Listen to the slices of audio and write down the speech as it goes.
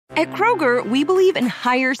At Kroger, we believe in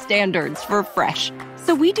higher standards for fresh.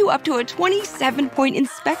 So we do up to a 27-point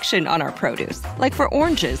inspection on our produce. Like for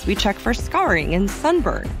oranges, we check for scarring and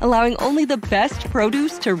sunburn, allowing only the best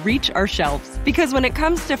produce to reach our shelves. Because when it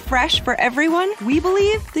comes to fresh for everyone, we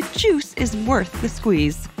believe the juice is worth the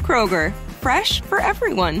squeeze. Kroger, fresh for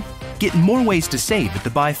everyone. Get more ways to save at the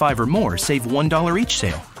Buy 5 or More Save $1 each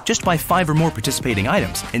sale. Just buy 5 or more participating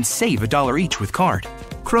items and save $1 each with card.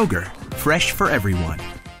 Kroger, fresh for everyone.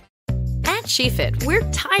 At SheFit,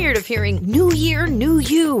 we're tired of hearing new year, new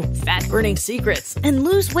you, fat-burning secrets, and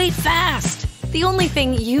lose weight fast. The only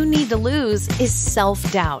thing you need to lose is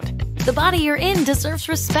self-doubt. The body you're in deserves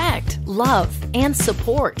respect, love, and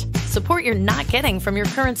support. Support you're not getting from your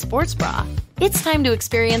current sports bra. It's time to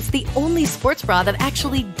experience the only sports bra that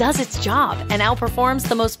actually does its job and outperforms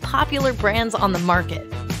the most popular brands on the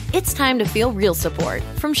market. It's time to feel real support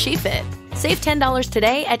from SheFit. Save $10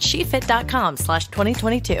 today at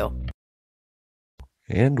shefit.com/2022.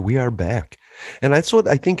 And we are back. And that's what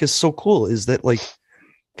I think is so cool is that, like,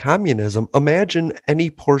 communism, imagine any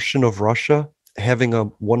portion of Russia having a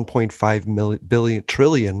 1.5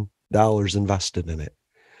 trillion dollars invested in it.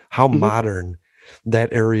 How modern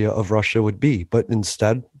that area of Russia would be. But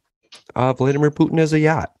instead, Vladimir Putin has a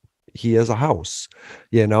yacht. He has a house,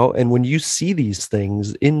 you know, and when you see these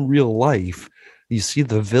things in real life, you see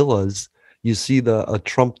the villas, you see the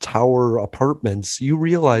Trump Tower apartments, you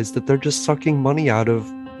realize that they're just sucking money out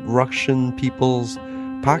of Russian people's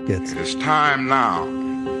pockets. It is time now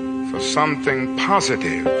for something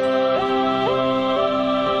positive.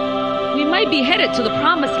 We might be headed to the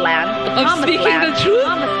promised land, of speaking the truth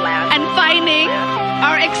and finding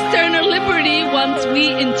our external liberty once we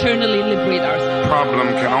internally liberate ourselves. The problem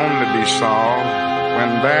can only be solved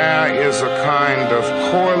when there is a kind of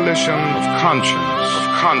coalition of conscience.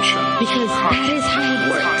 Because that is how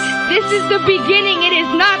it works. This is the beginning. It is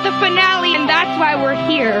not the finale. And that's why we're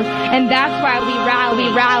here. And that's why we rally.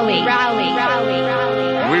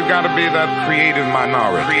 We've got to be that creative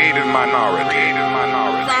minority.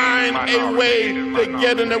 Find a way to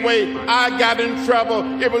get in the way. I got in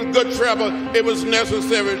trouble. It was good trouble. It was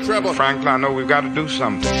necessary trouble. Frankly, I know we've got to do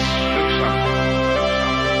something.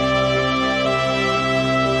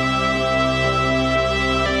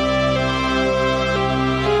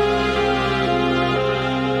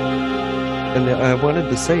 And I wanted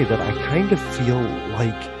to say that I kind of feel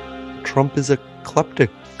like Trump is a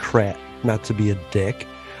kleptocrat, not to be a dick.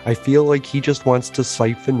 I feel like he just wants to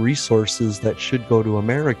siphon resources that should go to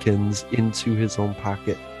Americans into his own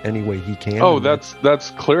pocket any way he can. Oh, that's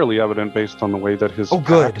clearly evident based on the way that his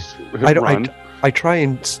good. run. I try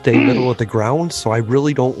and stay middle of the ground, so I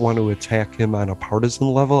really don't want to attack him on a partisan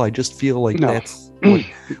level. I just feel like that's what,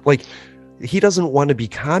 like, he doesn't want to be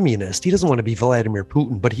communist. He doesn't want to be Vladimir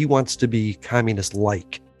Putin, but he wants to be communist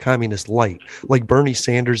light. Like Bernie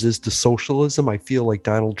Sanders is to socialism. I feel like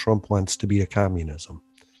Donald Trump wants to be a communism.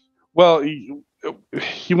 Well,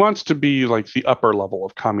 he wants to be like the upper level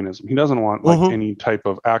of communism. He doesn't want like any type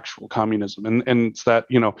of actual communism. And it's that,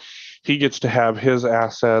 you know, he gets to have his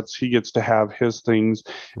assets, he gets to have his things,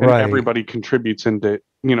 and everybody contributes into,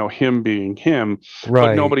 you know, him being him,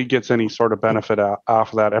 but nobody gets any sort of benefit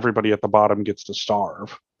off of that. Everybody at the bottom gets to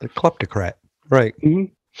starve. The kleptocrat. Right. Mm-hmm.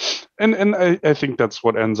 And I think that's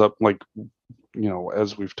what ends up, like, you know,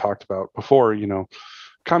 as we've talked about before, you know,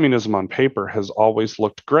 communism on paper has always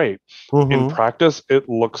looked great. In practice, it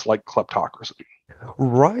looks like kleptocracy.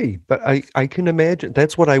 Right. But I can imagine,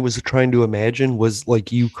 that's what I was trying to imagine, was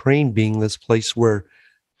like Ukraine being this place where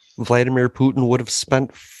Vladimir Putin would have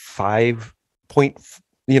spent $50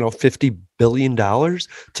 billion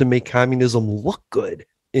to make communism look good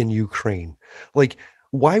in Ukraine. Like,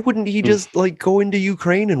 why wouldn't he just like go into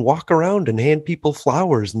Ukraine and walk around and hand people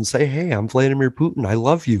flowers and say, "Hey, I'm Vladimir Putin. I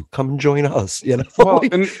love you. Come and join us." You know. Well,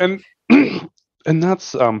 and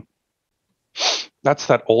that's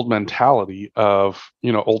that old mentality of,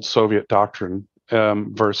 you know, old Soviet doctrine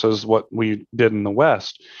versus what we did in the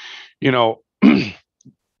West. You know,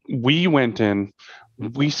 we went in,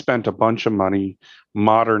 we spent a bunch of money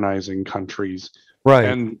modernizing countries,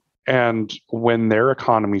 right? And when their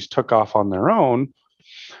economies took off on their own,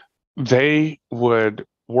 they would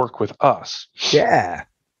work with us. Yeah.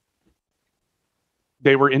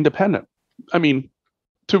 They were independent. I mean,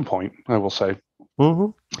 to a point, I will say.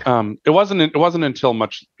 It wasn't until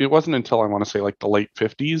I want to say like the late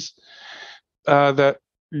 50s that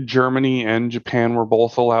Germany and Japan were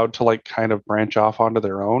both allowed to like kind of branch off onto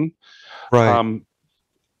their own. Right.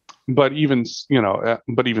 But even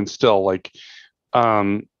still, like,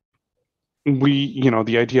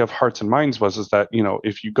 the idea of hearts and minds is that, you know,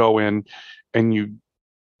 if you go in and you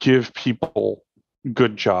give people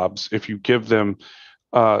good jobs, if you give them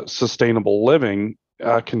sustainable living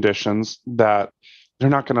conditions, that they're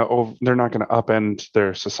not going to upend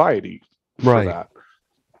their society for that.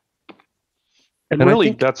 And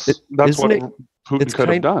really, that's what Putin could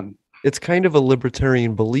have done. It's kind of a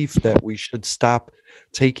libertarian belief that we should stop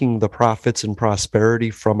taking the profits and prosperity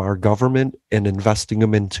from our government and investing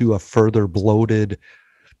them into a further bloated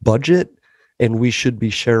budget, and we should be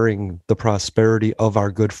sharing the prosperity of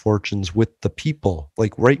our good fortunes with the people.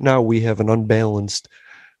 Like right now, we have an unbalanced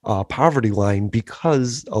poverty line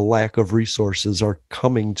because a lack of resources are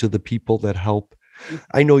coming to the people that help.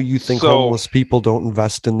 I know you think homeless people don't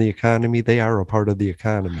invest in the economy. They are a part of the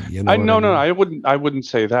economy. You know I wouldn't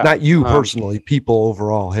say that. Not you personally. People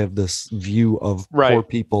overall have this view of poor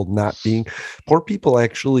people not being. Poor people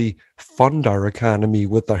actually fund our economy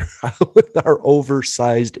with our with our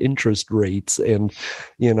oversized interest rates and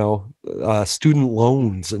student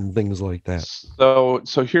loans and things like that.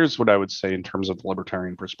 So here's what I would say in terms of the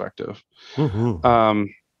libertarian perspective. Mm-hmm.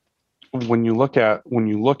 When you look at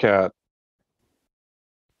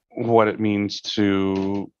what it means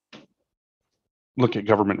to look at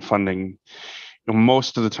government funding,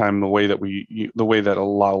 most of the time, the way that a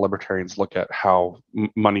lot of libertarians look at how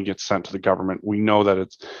money gets sent to the government, we know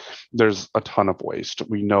that there's a ton of waste.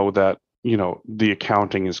 We know that the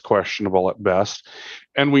accounting is questionable at best,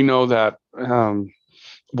 and we know that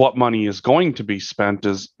what money is going to be spent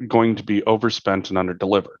is going to be overspent and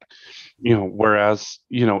underdelivered. Whereas,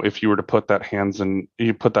 if you were to put that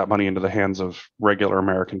money into the hands of regular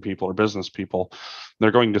American people or business people,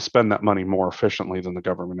 they're going to spend that money more efficiently than the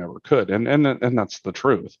government ever could. And that's the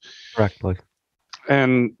truth. Correctly.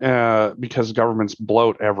 And because governments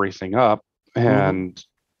bloat everything up, and,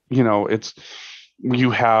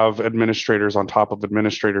 you have administrators on top of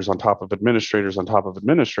administrators on top of administrators on top of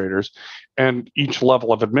administrators, and each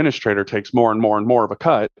level of administrator takes more and more and more of a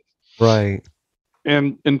cut. Right.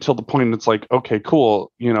 And until the point it's like, okay,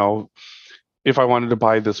 cool. If I wanted to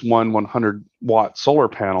buy this 100-watt solar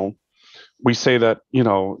panel, we say that,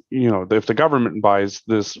 if the government buys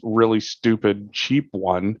this really stupid, cheap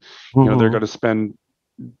one, they're going to spend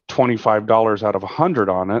 $25 out of 100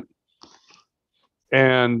 on it.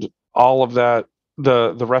 And all of that,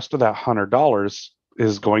 the rest of that $100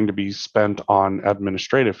 is going to be spent on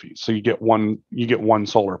administrative fees. So you get one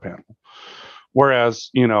solar panel.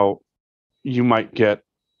 Whereas, you might get,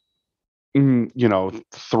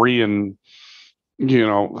 three and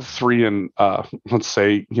let's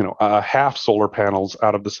say, half solar panels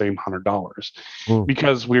out of the same $100,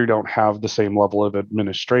 because we don't have the same level of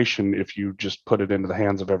administration if you just put it into the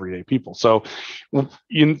hands of everyday people. So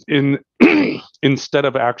instead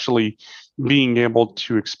of actually being able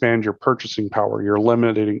to expand your purchasing power, you're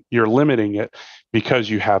limiting it because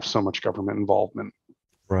you have so much government involvement.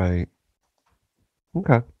 Right.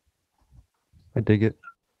 Okay. I dig it.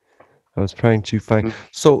 I was trying to find.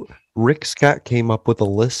 So Rick Scott came up with a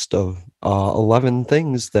list of 11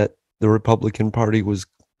 things that the Republican Party was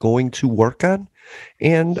going to work on.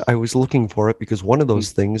 And I was looking for it because one of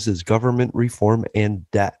those things is government reform and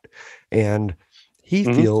debt. And he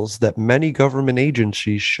feels that many government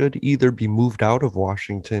agencies should either be moved out of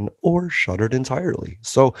Washington or shuttered entirely.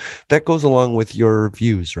 So that goes along with your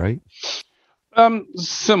views, right?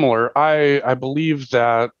 Similar. I believe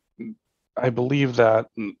that I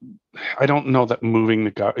don't know that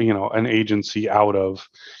moving an agency out of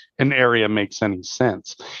an area makes any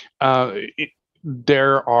sense.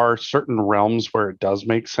 There are certain realms where it does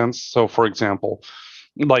make sense. So, for example,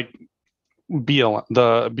 like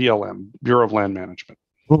the BLM, Bureau of Land Management.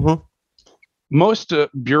 Mm-hmm. Most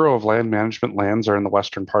Bureau of Land Management lands are in the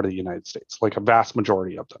western part of the United States, like a vast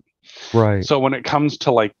majority of them. Right. So when it comes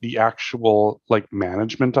to like the actual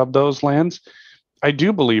management of those lands, I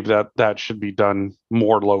do believe that should be done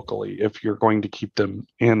more locally if you're going to keep them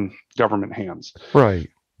in government hands. Right.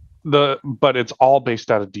 But it's all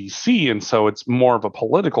based out of DC, and so it's more of a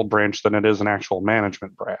political branch than it is an actual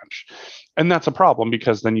management branch. And that's a problem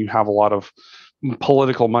because then you have a lot of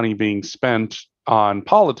political money being spent on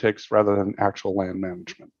politics rather than actual land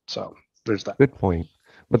management. So there's that. Good point.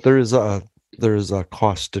 But there is a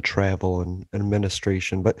cost to travel and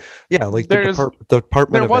administration. But yeah, like the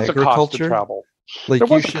Department of Agriculture. A cost to travel. Like there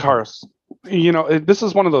was a cost. This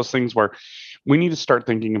is one of those things where we need to start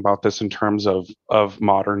thinking about this in terms of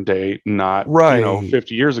modern day, not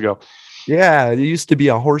 50 years ago. Yeah, it used to be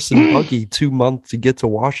a horse and buggy 2 months to get to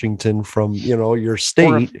Washington from your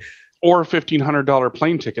state, or a $1,500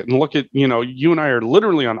 plane ticket. And look at you and I are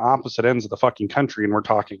literally on opposite ends of the fucking country, and we're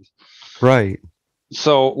talking. Right.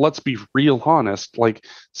 So let's be real honest. Like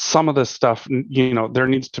some of this stuff, there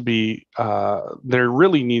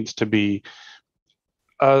really needs to be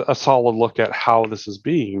a solid look at how this is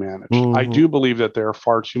being managed. I do believe that there are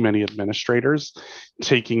far too many administrators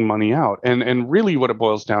taking money out, and really what it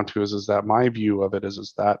boils down to is that my view of it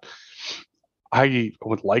is that I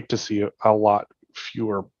would like to see a lot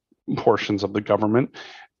fewer portions of the government,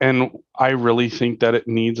 and I really think that it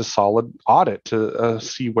needs a solid audit to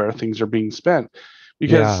see where things are being spent,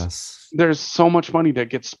 because there's so much money that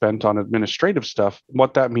gets spent on administrative stuff.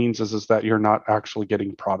 What that means is that you're not actually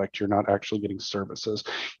getting product, you're not actually getting services,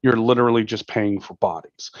 you're literally just paying for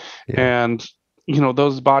bodies. And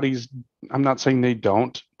those bodies, I'm not saying they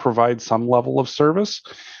don't provide some level of service,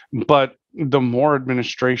 but the more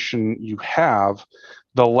administration you have,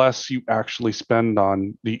 the less you actually spend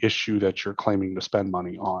on the issue that you're claiming to spend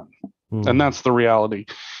money on. And that's the reality,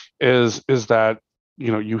 is that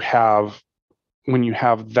you have, when you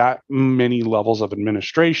have that many levels of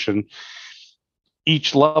administration,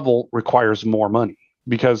 each level requires more money,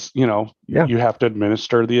 because you have to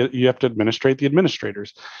administrate the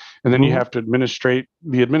administrators, and then you have to administrate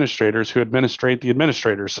the administrators who administrate the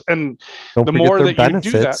administrators. And the more that you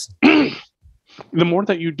do that, the more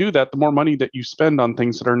that you do that, the more money that you spend on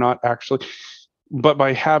things that are not actually. But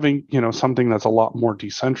by having something that's a lot more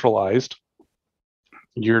decentralized,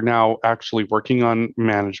 you're now actually working on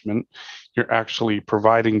management, you're actually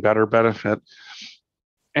providing better benefit,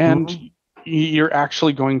 and you're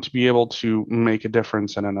actually going to be able to make a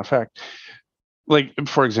difference and an effect. Like,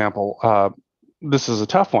 for example, this is a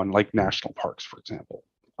tough one, like national parks, for example.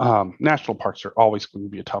 National parks are always going to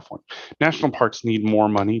be a tough one. National parks need more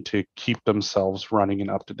money to keep themselves running and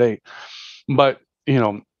up to date. But,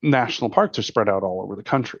 national parks are spread out all over the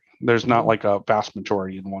country. There's not like a vast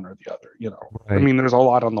majority in one or the other, I mean, there's a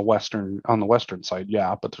lot on the western side,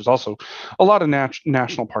 but there's also a lot of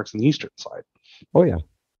national parks on the eastern side. Oh yeah.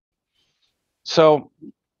 So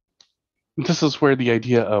this is where the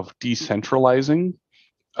idea of decentralizing,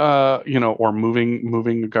 or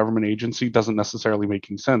moving a government agency doesn't necessarily make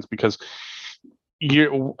any sense, because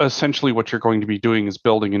you're essentially, what you're going to be doing is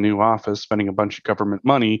building a new office, spending a bunch of government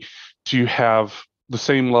money to have the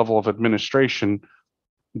same level of administration,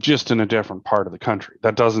 just in a different part of the country.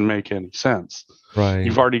 That doesn't make any sense. Right.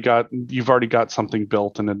 You've already got something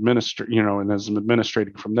built and and is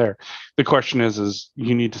administrating from there. The question is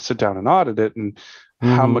you need to sit down and audit it, and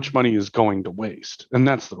how much money is going to waste. And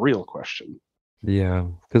that's the real question. Yeah,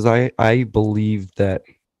 because I believe that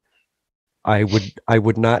I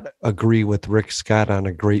would not agree with Rick Scott on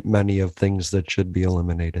a great many of things that should be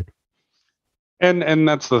eliminated. And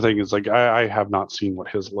that's the thing, is like, I have not seen what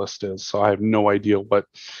his list is, so I have no idea what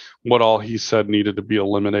all he said needed to be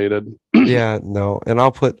eliminated. Yeah, no. And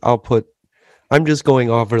I'm just going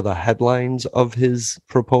over the headlines of his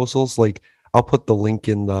proposals. Like, I'll put the link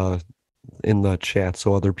in the chat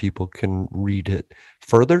so other people can read it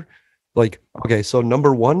further. Like, okay, so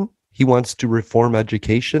number 1, he wants to reform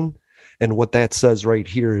education. And what that says right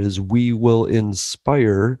here is we will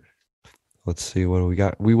inspire, let's see, what do we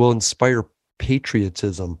got? We will inspire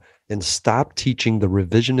patriotism and stop teaching the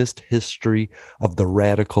revisionist history of the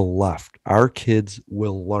radical left. Our kids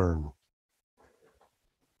will learn.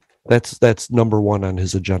 That's number 1 on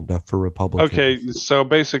his agenda for Republicans. Okay, so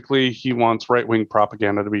basically he wants right-wing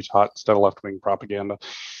propaganda to be taught instead of left-wing propaganda.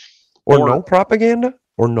 Or no propaganda?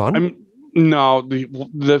 Or none? No,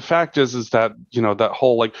 the fact is that, that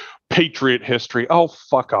whole like patriot history,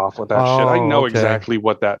 fuck off with that shit. I know exactly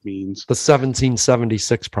what that means. The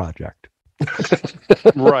 1776 project.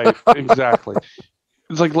 Right, exactly.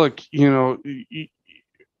 It's like, look,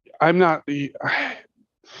 I'm not.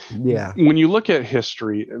 Yeah. When you look at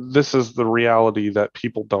history, this is the reality that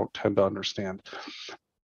people don't tend to understand.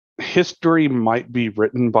 History might be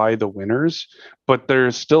written by the winners, but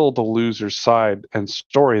there's still the loser's side and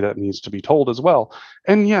story that needs to be told as well.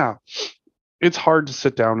 And yeah, it's hard to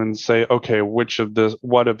sit down and say, okay, what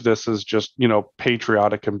of this is just,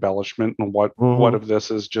 patriotic embellishment, and what of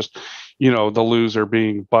this is just, the loser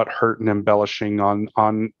being butthurt and embellishing on,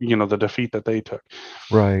 the defeat that they took.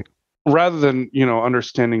 Right. Rather than,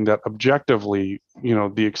 understanding that objectively,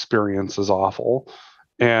 the experience is awful,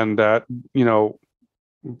 and that,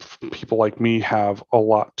 people like me have a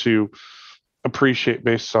lot to appreciate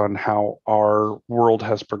based on how our world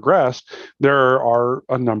has progressed. There are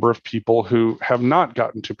a number of people who have not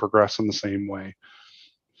gotten to progress in the same way.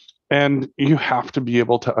 And you have to be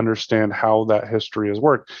able to understand how that history has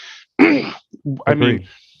worked. I mean,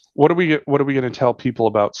 what are we going to tell people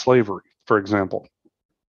about slavery, for example?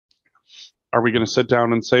 Are we going to sit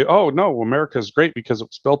down and say, oh, no, America is great because it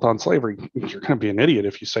was built on slavery? You're going to be an idiot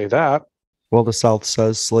if you say that. Well, the South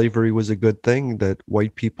says slavery was a good thing, that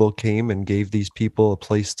white people came and gave these people a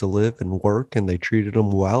place to live and work, and they treated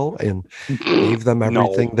them well and gave them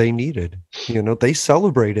everything they needed. You know, they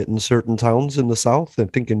celebrate it in certain towns in the South. I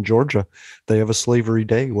think in Georgia, they have a slavery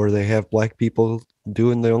day where they have black people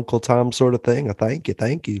doing the Uncle Tom sort of thing. A thank you,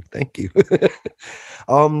 thank you, thank you.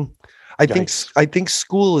 um, I think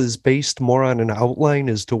school is based more on an outline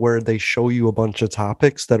as to where they show you a bunch of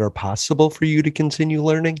topics that are possible for you to continue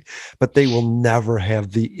learning, but they will never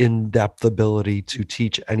have the in-depth ability to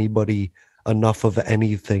teach anybody enough of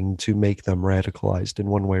anything to make them radicalized in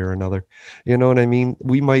one way or another. You know what I mean?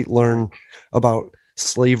 We might learn about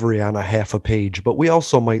slavery on a half a page, but we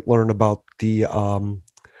also might learn about the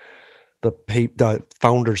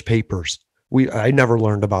founders' papers. I never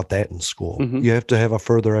learned about that in school. Mm-hmm. You have to have a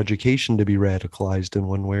further education to be radicalized in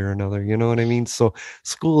one way or another. You know what I mean? So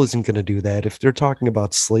school isn't going to do that. If they're talking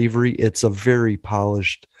about slavery, it's a very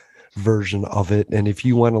polished version of it. And if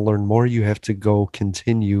you want to learn more, you have to go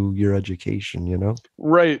continue your education, you know?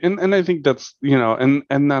 Right. And I think that's, and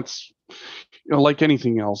that's, like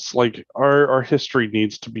anything else, like our history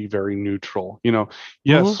needs to be very neutral.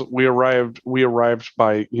 Yes, we arrived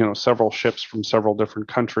by, several ships from several different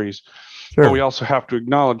countries. Sure. But we also have to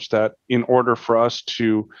acknowledge that in order for us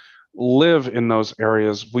to live in those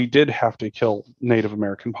areas, we did have to kill Native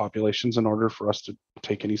American populations in order for us to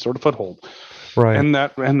take any sort of foothold. Right. And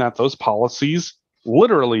that those policies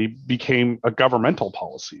literally became a governmental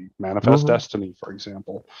policy. Manifest Destiny, for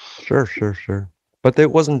example. Sure. But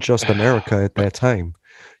it wasn't just America at that time.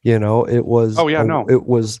 It was. It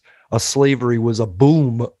was. Slavery was a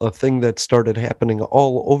boom, a thing that started happening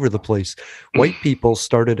all over the place. White people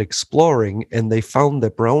started exploring, and they found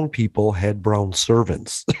that brown people had brown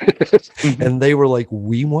servants. And they were like,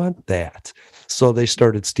 we want that. So they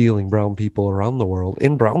started stealing brown people around the world,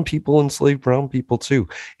 and brown people enslaved brown people too.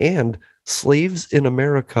 And slaves in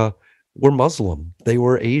America were Muslim. They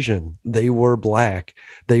were Asian. They were Black.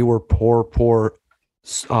 They were poor,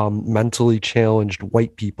 mentally challenged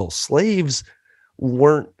white people. Slaves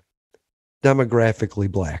weren't demographically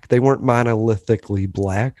Black. They weren't monolithically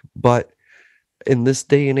Black, but in this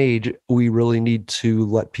day and age, we really need to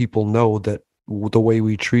let people know that the way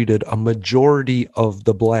we treated a majority of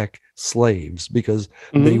the Black slaves, because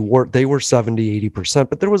they were 70-80%,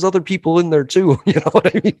 but there was other people in there too. You know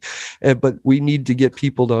what I mean? But we need to get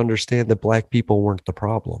people to understand that Black people weren't the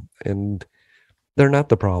problem, and they're not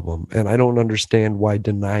the problem. And I don't understand why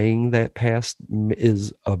denying that past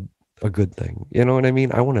is a good thing. You know what I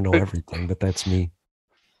mean? I want to know everything, but that's me.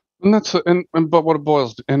 And that's but what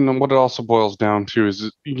it also boils down to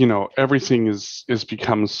is, everything is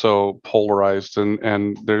become so polarized,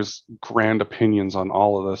 and there's grand opinions on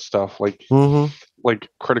all of this stuff. Like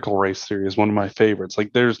critical race theory is one of my favorites.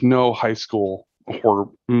 Like, there's no high school or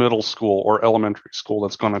middle school or elementary school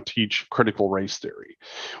that's going to teach critical race theory.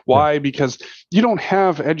 Why? Because you don't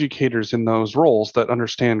have educators in those roles that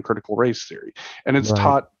understand critical race theory, and it's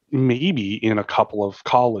taught maybe in a couple of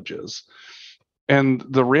colleges. And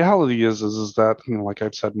the reality is that, like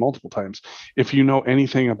I've said multiple times, if you know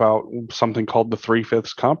anything about something called the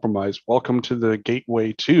 3/5 compromise, welcome to the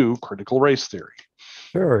gateway to critical race theory.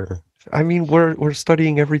 Sure. I mean, we're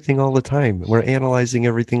studying everything all the time. We're analyzing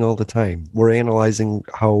everything all the time. We're analyzing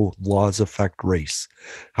how laws affect race,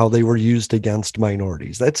 how they were used against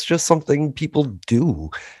minorities. That's just something people do.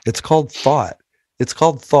 It's called thought.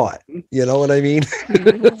 You know what I mean?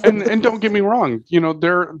 and don't get me wrong,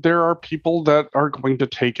 there are people that are going to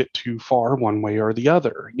take it too far one way or the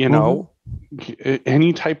other.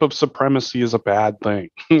 Any type of supremacy is a bad thing.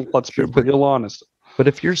 Let's be real honest. But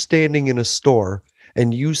if you're standing in a store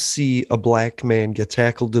and you see a Black man get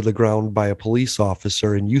tackled to the ground by a police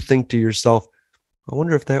officer, and you think to yourself, I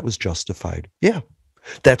wonder if that was justified. Yeah.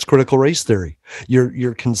 That's critical race theory.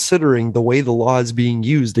 You're considering the way the law is being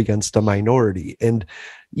used against a minority. And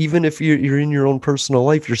even if you're in your own personal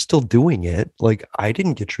life, you're still doing it. Like, I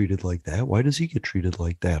didn't get treated like that. Why does he get treated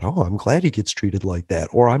like that? Oh, I'm glad he gets treated like that.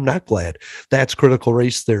 Or I'm not glad. That's critical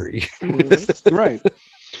race theory. Right.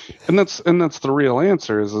 And that's the real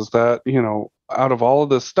answer is that, out of all of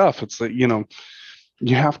this stuff, it's that,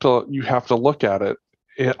 you have to look at it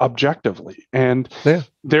objectively, and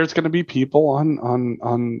there's going to be people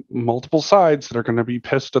on multiple sides that are going to be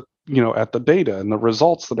pissed at the data and the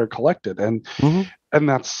results that are collected, and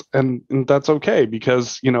that's okay,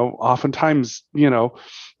 because oftentimes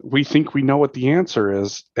we think we know what the answer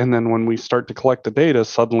is, and then when we start to collect the data,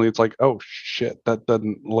 suddenly it's like, oh shit, that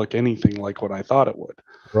doesn't look anything like what I thought it would.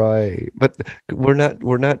 Right. But we're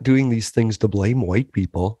not doing these things to blame white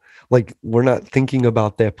people. Like, we're not thinking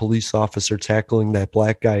about that police officer tackling that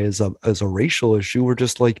Black guy as a racial issue. We're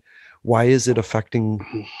just like, Why is it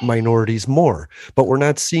affecting minorities more? But we're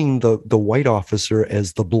not seeing the white officer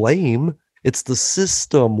as the blame. It's the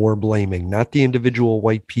system we're blaming, not the individual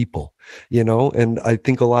white people, and I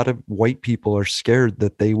think a lot of white people are scared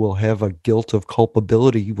that they will have a guilt of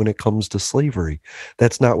culpability when it comes to slavery.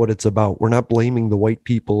 That's not what it's about. We're not blaming the white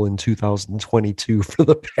people in 2022 for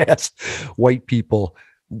the past white people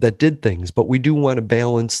that did things, but we do want to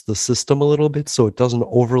balance the system a little bit so it doesn't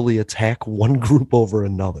overly attack one group over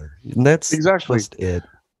another. And that's exactly just it.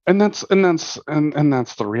 And that's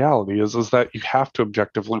the reality is that you have to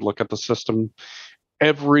objectively look at the system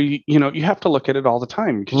you have to look at it all the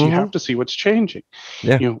time because you have to see what's changing.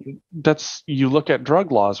 Yeah. You look at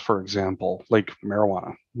drug laws, for example, like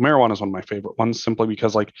marijuana. Marijuana is one of my favorite ones simply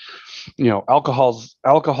because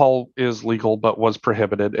alcohol is legal but was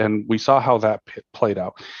prohibited, and we saw how that played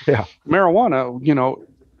out. Yeah. Marijuana,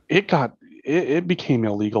 it became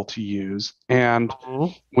illegal to use. And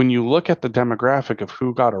when you look at the demographic of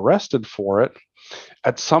who got arrested for it,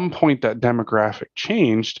 at some point that demographic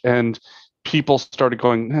changed and people started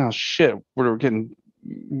going, oh shit, we're getting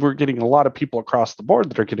a lot of people across the board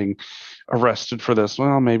that are getting arrested for this.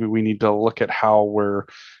 Well, maybe we need to look at how we're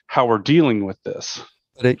dealing with this.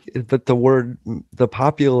 But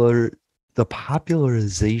the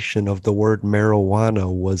popularization of the word marijuana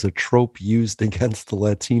was a trope used against the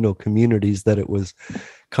Latino communities that it was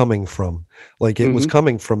coming from. Like it was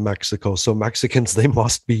coming from Mexico. So Mexicans, they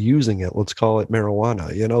must be using it. Let's call it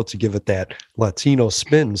marijuana, to give it that Latino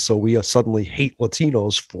spin. So we suddenly hate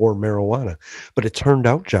Latinos for marijuana. But it turned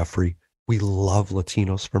out, Jeffrey, we love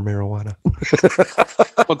Latinos for marijuana.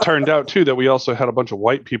 Well, it turned out too that we also had a bunch of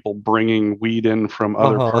white people bringing weed in from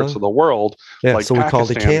other parts of the world. Yeah, like so we called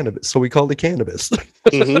it cannabis.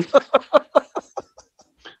 It's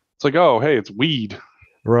like, oh, hey, it's weed.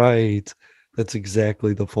 Right. That's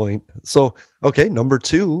exactly the point. So, okay, number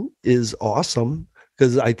 2 is awesome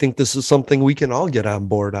because I think this is something we can all get on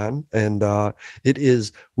board on. And it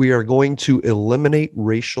is, we are going to eliminate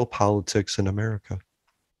racial politics in America.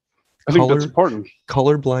 I think that's important.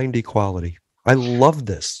 Colorblind equality. I love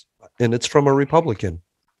this. And it's from a Republican.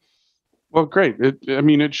 Well, great.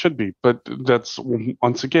 It should be. But that's,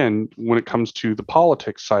 once again, when it comes to the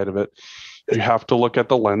politics side of it, you have to look at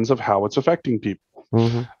the lens of how it's affecting people.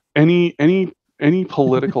 Mm-hmm. Any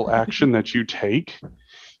political action that you take,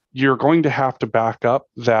 you're going to have to back up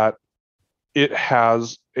that it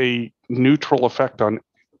has a neutral effect on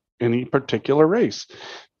any particular race.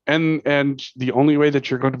 And the only way that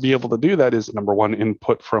you're going to be able to do that is, number one,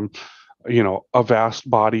 input from, a vast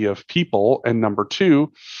body of people. And number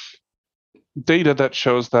 2, data that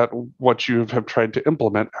shows that what you have tried to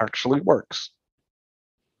implement actually works.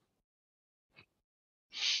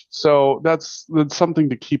 So that's something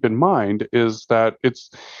to keep in mind, is that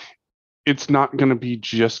it's not going to be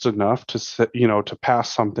just enough to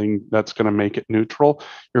pass something that's going to make it neutral.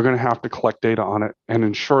 You're going to have to collect data on it and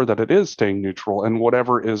ensure that it is staying neutral, and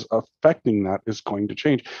whatever is affecting that is going to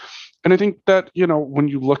change. And I think that, when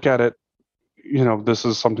you look at it, this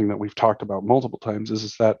is something that we've talked about multiple times,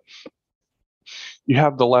 is that you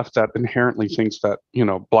have the left that inherently thinks that,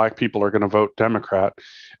 Black people are going to vote Democrat.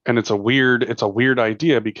 And it's a weird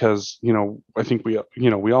idea because, I think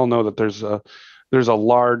we all know that there's a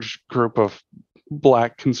large group of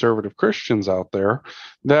Black conservative Christians out there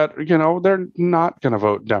that, they're not going to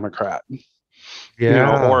vote Democrat.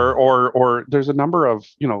 Yeah. Or there's a number of,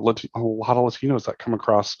 a lot of Latinos that come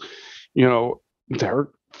across, they're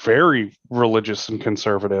very religious and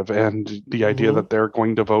conservative. And the idea that they're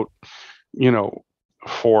going to vote,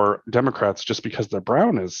 for Democrats just because they're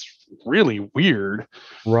brown is really weird.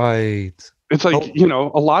 Right. It's like,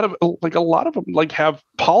 a lot of them have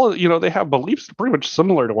they have beliefs pretty much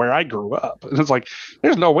similar to where I grew up. And it's like,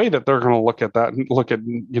 there's no way that they're going to look at that and look at,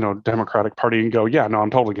 Democratic Party and go, yeah, no, I'm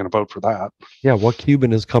totally going to vote for that. Yeah. What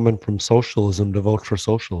Cuban is coming from socialism to vote for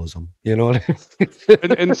socialism? You know what I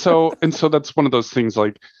mean? and so that's one of those things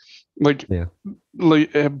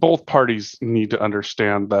both parties need to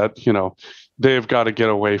understand that, they've got to get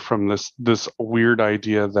away from this weird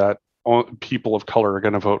idea that people of color are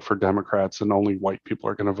going to vote for Democrats and only white people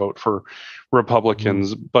are going to vote for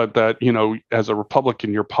Republicans, but that, as a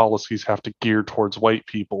Republican, your policies have to gear towards white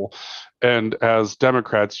people. And as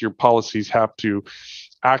Democrats, your policies have to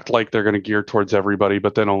act like they're going to gear towards everybody,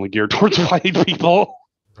 but then only gear towards white people.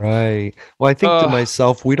 Right. Well, I think to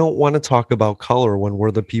myself, we don't want to talk about color when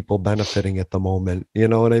we're the people benefiting at the moment. You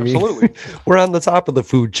know what I mean? Absolutely. We're on the top of the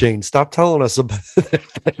food chain. Stop telling us about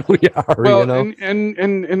that we are. Well,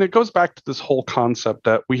 and it goes back to this whole concept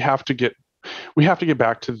that we have to get we have to get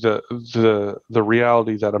back to the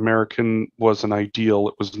reality that American was an ideal.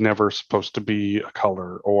 It was never supposed to be a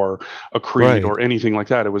color or a creed or anything like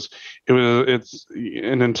that.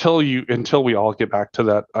 And until we all get back to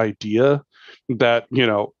that idea that,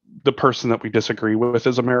 the person that we disagree with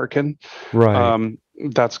is American, Right.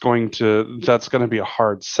 that's going to be a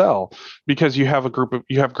hard sell, because you have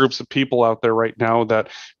groups of people out there right now that,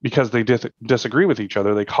 because they disagree with each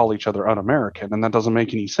other, they call each other un-American, and that doesn't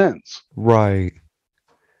make any sense. Right.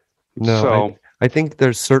 No, So I think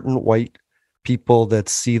there's certain white people that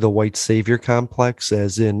see the white savior complex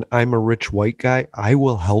as in, I'm a rich white guy, I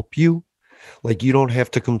will help you. Like, you don't have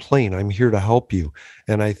to complain. I'm here to help you.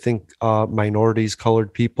 And I think minorities,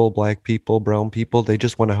 colored people, black people, brown people, they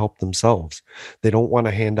just want to help themselves. They don't want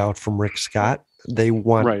a handout from Rick Scott. They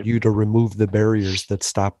want you to remove the barriers that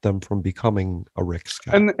stop them from becoming a Rick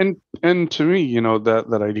Scott. And to me,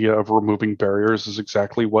 that idea of removing barriers is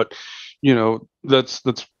exactly what,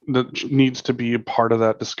 that needs to be a part of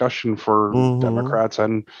that discussion for Democrats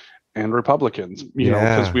and Republicans,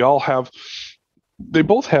 because they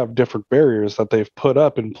both have different barriers that they've put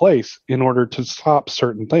up in place in order to stop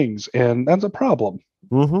certain things, and that's a problem.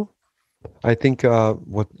 I think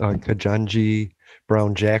Kajanji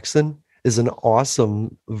Brown Jackson is an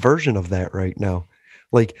awesome version of that right now.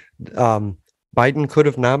 Like, Biden could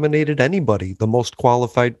have nominated anybody, the most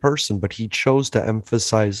qualified person, but he chose to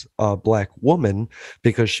emphasize a black woman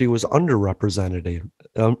because she was underrepresented.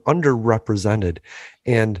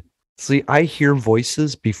 And see, I hear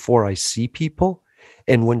voices before I see people.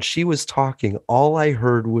 And when she was talking, all I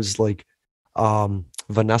heard was like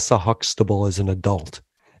Vanessa Huxtable as an adult.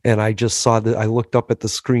 And I just saw that. I looked up at the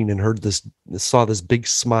screen and saw this big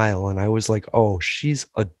smile. And I was like, oh, she's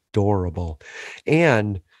adorable.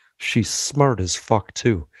 And she's smart as fuck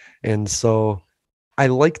too. And so I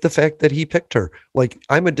like the fact that he picked her. Like,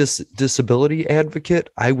 I'm a disability advocate.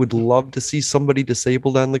 I would love to see somebody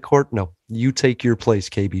disabled on the court. No, you take your place,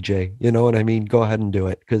 KBJ. You know what I mean? Go ahead and do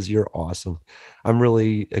it, because you're awesome. I'm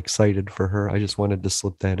really excited for her. I just wanted to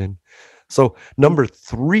slip that in. So number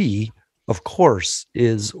 3, of course,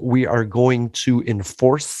 is we are going to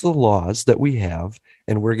enforce the laws that we have,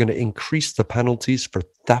 and we're going to increase the penalties for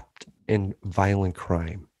theft and violent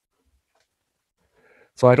crime.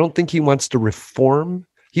 So I don't think he wants to reform.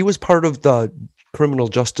 He was part of the criminal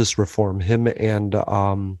justice reform, him and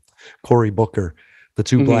Cory Booker, the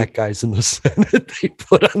two black guys in the Senate. They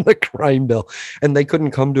put on the crime bill, and they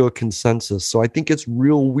couldn't come to a consensus. So I think it's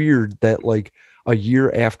real weird that, like, a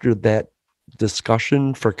year after that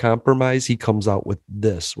discussion for compromise, he comes out with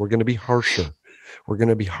this. We're going to be harsher. We're going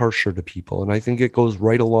to be harsher to people. And I think it goes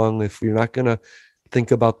right along. If you're not going to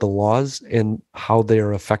think about the laws and how they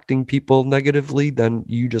are affecting people negatively, then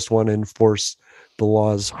you just want to enforce the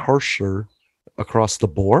laws harsher across the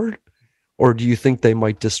board? Or do you think they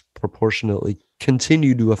might disproportionately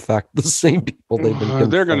continue to affect the same people they've been?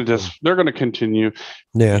 They're going to continue.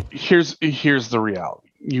 Yeah. Here's the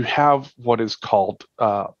reality. You have what is called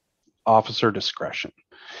officer discretion.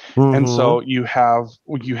 And so you have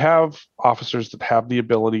officers that have the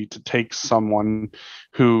ability to take someone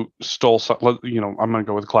who stole some, I'm going to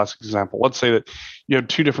go with a classic example. Let's say that you have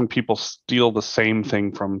 2 different people steal the same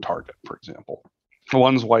thing from Target, for example.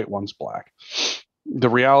 One's white, one's black. The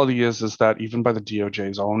reality is that even by the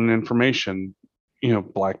DOJ's own information,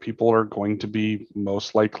 black people are going to be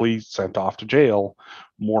most likely sent off to jail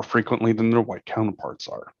more frequently than their white counterparts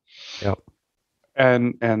are. Yep.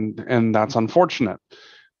 And that's unfortunate.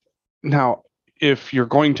 Now, if you're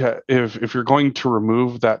going to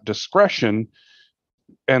remove that discretion,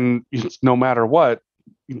 and it's no matter what,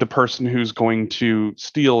 the person who's going to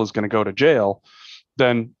steal is going to go to jail,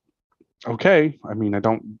 then okay. I mean, I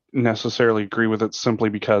don't necessarily agree with it, simply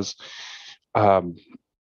because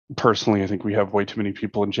personally, I think we have way too many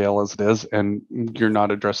people in jail as it is, and you're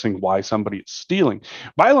not addressing why somebody is stealing.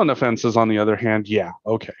 Violent offenses, on the other hand, yeah,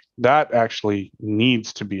 okay, that actually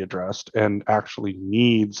needs to be addressed, and actually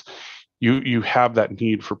needs, you have that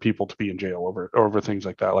need for people to be in jail over things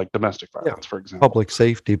like that, like domestic violence, for example. Public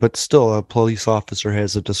safety, but still a police officer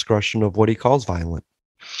has a discretion of what he calls violent.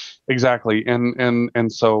 Exactly,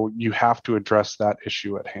 and so you have to address that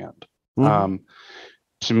issue at hand.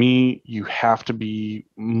 To me, you have to be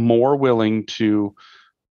more willing to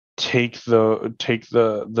take the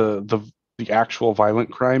actual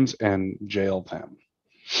violent crimes and jail them.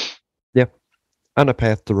 Yeah, on a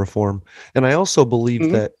path to reform. And I also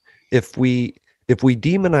believe that if we if we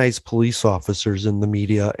demonize police officers in the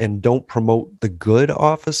media and don't promote the good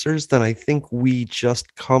officers, then I think we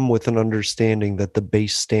just come with an understanding that the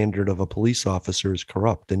base standard of a police officer is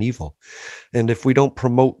corrupt and evil. And if we don't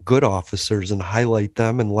promote good officers and highlight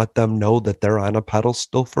them and let them know that they're on a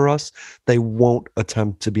pedestal for us, they won't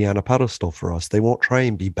attempt to be on a pedestal for us. They won't try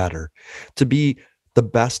and be better. To be the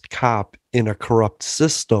best cop in a corrupt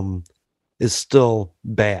system is still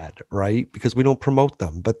bad, right? Because we don't promote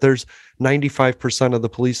them. But there's 95% of the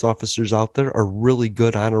police officers out there are really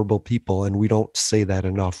good, honorable people, and we don't say that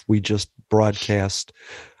enough. We just broadcast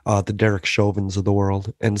the Derek Chauvins of the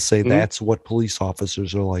world and say that's what police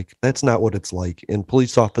officers are like. That's not what it's like. And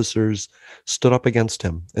police officers stood up against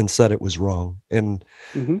him and said it was wrong. And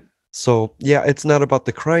so, yeah, it's not about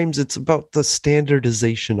the crimes. It's about the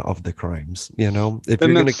standardization of the crimes. You know, if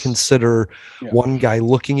you're going to consider one guy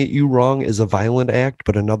looking at you wrong as a violent act,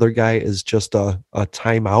 but another guy is just a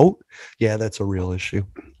timeout, yeah, that's a real issue.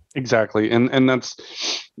 Exactly. And that's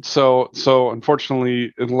so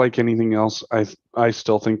unfortunately, like anything else, I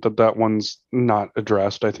still think that one's not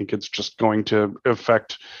addressed. I think it's just going to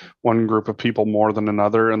affect one group of people more than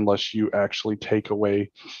another unless you actually take away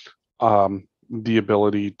the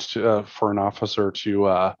ability to, for an officer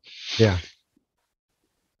to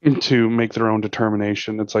make their own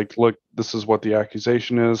determination. It's like, look, this is what the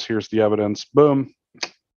accusation is. Here's the evidence. Boom.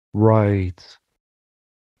 Right.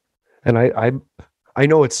 And I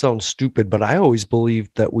know it sounds stupid, but I always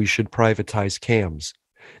believed that we should privatize cams.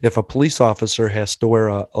 If a police officer has to wear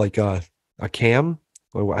a cam,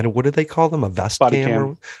 what do they call them? A vest cam.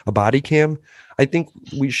 Or a body cam? I think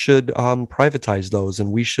we should privatize those,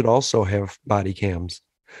 and we should also have body cams.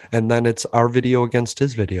 And then it's our video against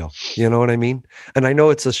his video. You know what I mean? And I know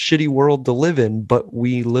it's a shitty world to live in, but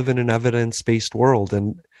we live in an evidence-based world,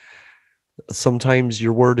 and sometimes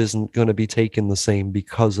your word isn't going to be taken the same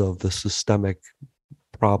because of the systemic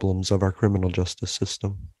problems of our criminal justice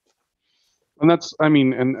system. And that's, I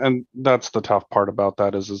mean, and that's the tough part about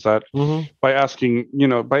that is that by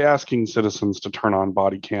asking citizens to turn on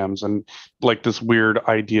body cams, and like this weird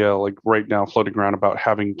idea, like right now floating around about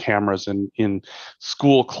having cameras in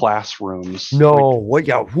school classrooms. Who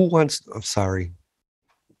wants, I'm sorry.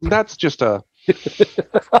 That's just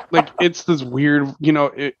like, it's this weird,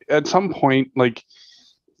 at some point, like,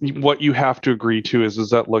 what you have to agree to is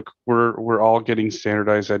that, look, we're all getting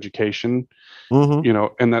standardized education,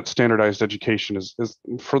 and that standardized education is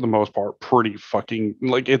for the most part pretty fucking,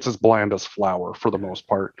 like, it's as bland as flour for the most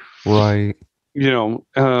part, right? But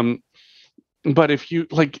if you,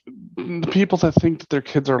 like, the people that think that their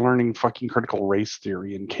kids are learning fucking critical race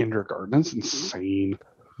theory in kindergarten, that's insane.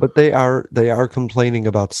 But they are complaining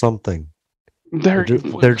about something. They're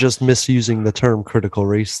just misusing the term critical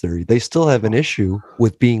race theory. They still have an issue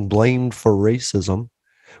with being blamed for racism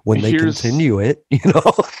when they continue it,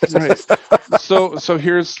 Right. So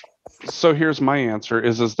here's my answer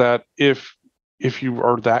is that if you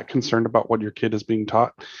are that concerned about what your kid is being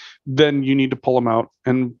taught, then you need to pull them out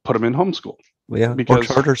and put them in homeschool. Yeah, or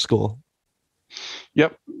charter school.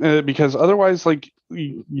 Yep, because otherwise, like,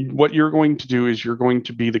 what you're going to do is you're going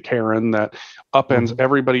to be the Karen that upends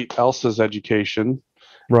everybody else's education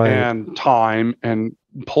and time and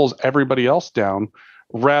pulls everybody else down,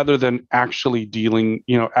 rather than actually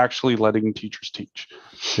actually letting teachers teach.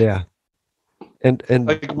 Yeah. And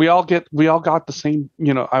like we all got the same,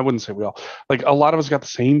 I wouldn't say we all, like, a lot of us got the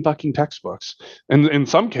same fucking textbooks. And in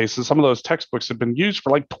some cases, some of those textbooks have been used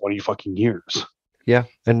for like 20 fucking years. Yeah,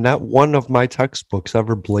 and not one of my textbooks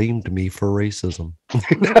ever blamed me for racism.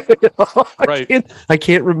 Right. I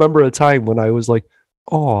can't remember a time when I was like,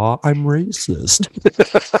 "Oh, I'm racist."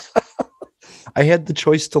 I had the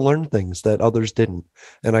choice to learn things that others didn't,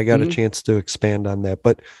 and I got a chance to expand on that.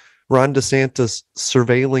 But Ron DeSantis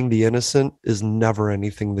surveilling the innocent is never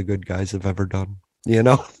anything the good guys have ever done.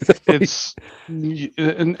 It's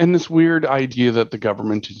and this weird idea that the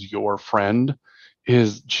government is your friend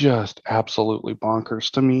is just absolutely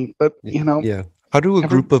bonkers to me. But how do a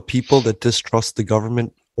group of people that distrust the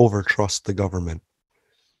government overtrust the government?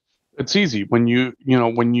 It's easy when you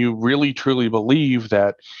really truly believe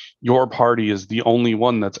that your party is the only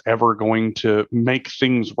one that's ever going to make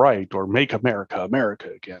things right or make America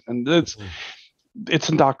again, and it's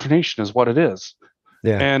indoctrination is what it is.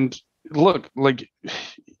 Yeah. And look, like,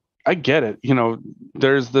 I get it.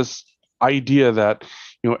 There's this idea that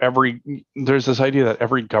every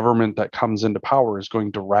government that comes into power is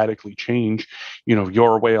going to radically change,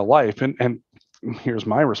 your way of life. And here's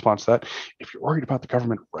my response to that. If you're worried about the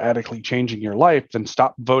government radically changing your life, then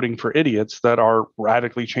stop voting for idiots that are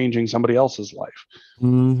radically changing somebody else's life.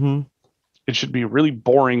 Mm-hmm. It should be really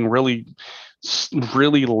boring, really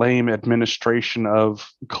really lame administration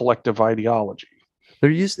of collective ideology. There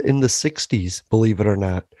used in the 60s, believe it or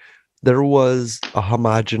not, there was a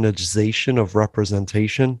homogenization of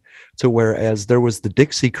representation to whereas there was the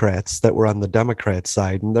Dixiecrats that were on the Democrat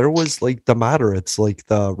side, and there was like the moderates, like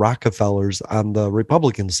the Rockefellers on the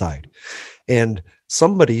Republican side. And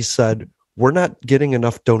somebody said, we're not getting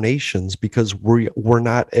enough donations because we're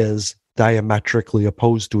not as diametrically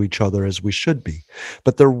opposed to each other as we should be.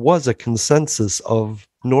 But there was a consensus of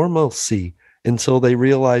normalcy until they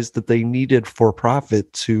realized that they needed for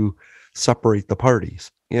profit to separate the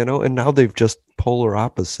parties, and now they've just polar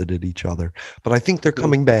opposited each other. But I think they're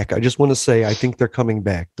coming back. I just want to say, I think they're coming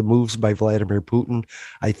back. The moves by Vladimir Putin,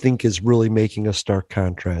 I think, is really making a stark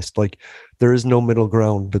contrast. Like, there is no middle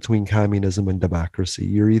ground between communism and democracy.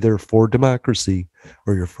 You're either for democracy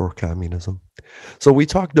or you're for communism. So we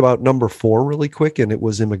talked about number 4 really quick, and it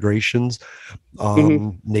was immigrations.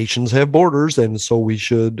 Nations have borders, and so we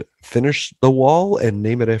should finish the wall and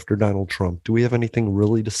name it after Donald Trump. Do we have anything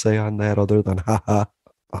really to say on that other than haha?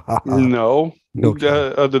 No.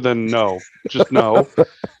 Okay. Other than no, just no.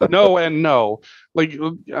 No and no. Like,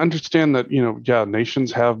 understand that,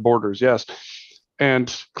 nations have borders, yes.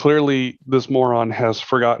 And clearly this moron has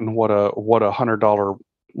forgotten what a $100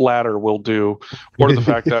 ladder will do, or the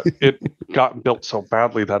fact that it got built so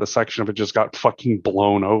badly that a section of it just got fucking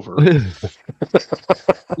blown over.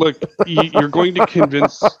 Look, you're going to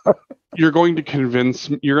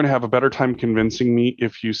have a better time convincing me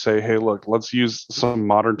if you say, hey, look, let's use some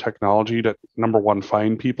modern technology to, number 1,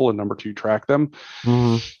 find people, and number 2, track them.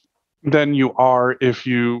 Than you are if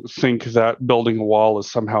you think that building a wall is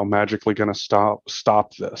somehow magically going to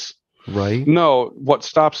stop this. Right. No, what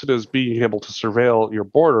stops it is being able to surveil your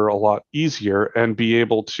border a lot easier and be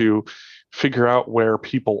able to figure out where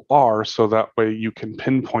people are, so that way you can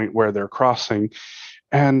pinpoint where they're crossing.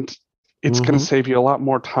 And it's going to save you a lot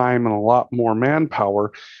more time and a lot more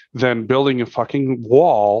manpower than building a fucking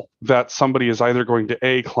wall that somebody is either going to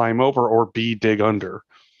A, climb over, or B, dig under.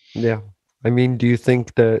 Yeah. I mean, do you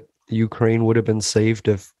think that Ukraine would have been saved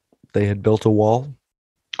if they had built a wall?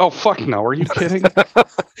 Oh, fuck no. Are you kidding?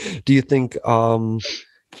 Do you think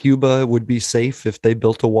Cuba would be safe if they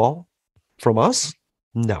built a wall from us?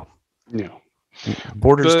 No.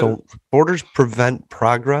 Borders prevent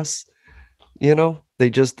progress. They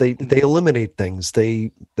eliminate things.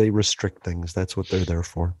 They restrict things. That's what they're there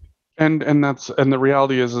for. And the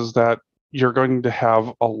reality is that you're going to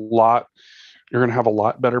have a lot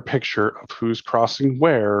better picture of who's crossing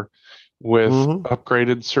where with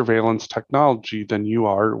upgraded surveillance technology than you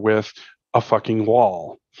are with a fucking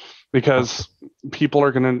wall, because people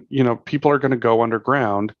are going to go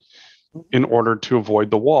underground in order to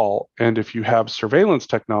avoid the wall. And if you have surveillance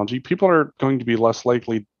technology, people are going to be less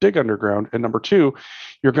likely to dig underground. And number 2,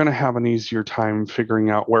 you're going to have an easier time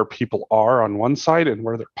figuring out where people are on one side and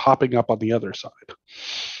where they're popping up on the other side,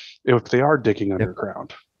 if they are digging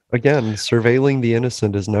underground. Again, surveilling the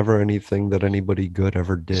innocent is never anything that anybody good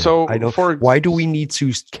ever did. So why do we need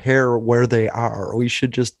to care where they are? We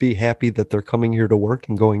should just be happy that they're coming here to work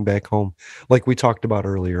and going back home, like we talked about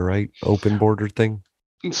earlier, right? Open border thing.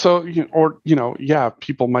 So,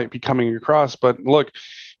 people might be coming across, but look,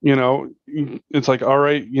 it's like, all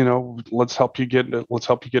right, let's help you get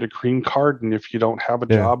a green card, and if you don't have a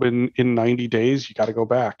job in 90 days, you got to go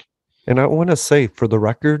back. And I want to say, for the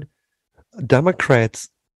record, Democrats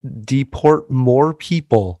deport more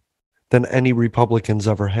people than any Republicans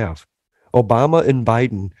ever have. Obama and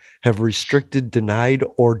Biden have restricted, denied,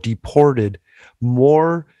 or deported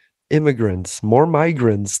more immigrants, more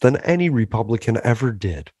migrants than any Republican ever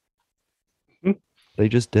did. They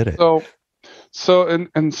just did it. So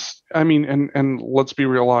I mean, let's be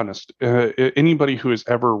real honest. Anybody who has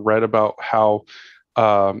ever read about how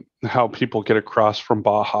people get across from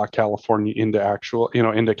Baja California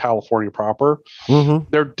into California proper,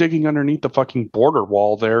 they're digging underneath the fucking border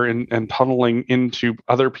wall there and tunneling into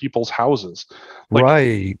other people's houses.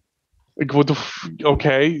 Right.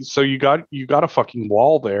 Okay, so you got a fucking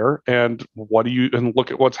wall there, and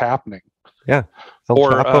look at what's happening. Yeah, El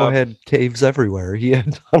Chapo had caves everywhere. He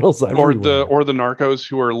had tunnels everywhere. Or the narcos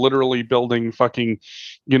who are literally building fucking,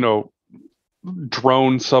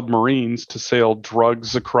 drone submarines to sail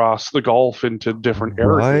drugs across the Gulf into different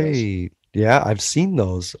areas. Right. Yeah, I've seen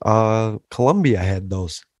those. Colombia had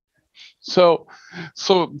those. So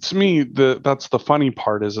to me, that's the funny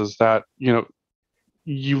part is that,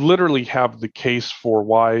 you literally have the case for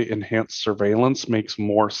why enhanced surveillance makes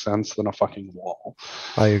more sense than a fucking wall.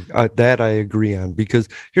 I agree on, because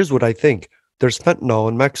here's what I think. there's fentanyl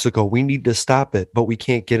in Mexico. We need to stop it, but we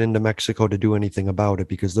can't get into Mexico to do anything about it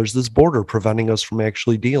because there's this border preventing us from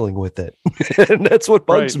actually dealing with it. And that's what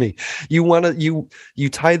bugs me. You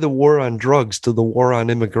tie the war on drugs to the war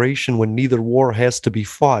on immigration when neither war has to be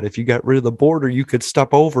fought. If you got rid of the border, you could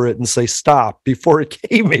step over it and say, stop before it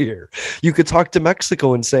came here. You could talk to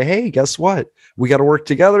Mexico and say, hey, guess what? We got to work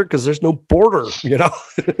together because there's no border,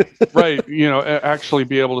 Right. Actually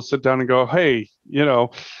be able to sit down and go, hey,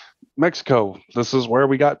 Mexico, this is where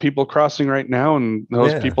we got people crossing right now, and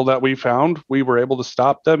those people that we found, we were able to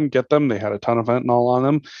stop them, get them. They had a ton of fentanyl on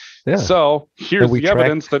them. Yeah. So here's the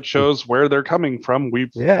evidence that shows where they're coming from. We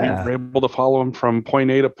were able to follow them from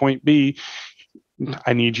point A to point B.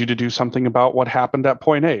 I need you to do something about what happened at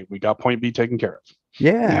point A. We got point B taken care of.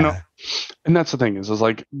 Yeah. And that's the thing is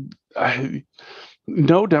like,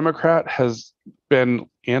 no Democrat has been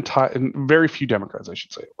and very few Democrats, I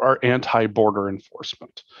should say, are anti-border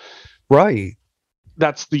enforcement. Right.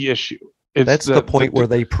 That's the issue. That's the point where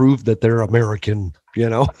they prove that they're American,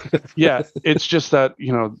 Yeah. It's just that,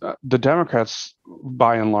 the Democrats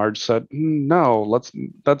by and large said, no,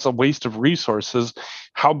 that's a waste of resources.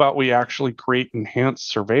 How about we actually create enhanced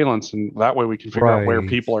surveillance, and that way we can figure out where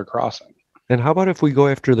people are crossing. And how about if we go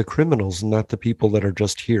after the criminals and not the people that are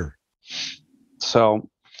just here? So,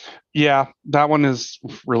 yeah, that one is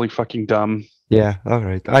really fucking dumb. Yeah, all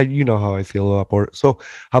right. You know how I feel about border. So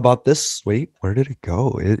how about this? Wait, where did it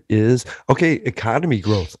go? It is, okay, economy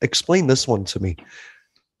growth. Explain this one to me.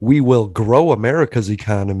 We will grow America's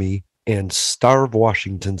economy and starve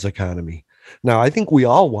Washington's economy. Now, I think we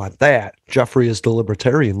all want that. Jeffrey is the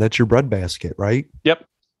libertarian. That's your breadbasket, right? Yep.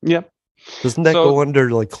 Doesn't that go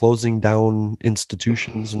under like closing down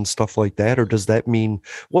institutions and stuff like that? Or does that mean,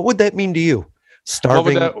 what would that mean to you?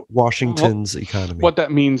 Starving Washington's economy. What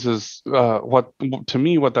that means is, what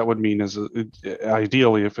that would mean is,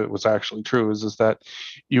 ideally, if it was actually true, is that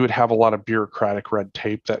you would have a lot of bureaucratic red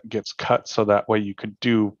tape that gets cut, so that way you could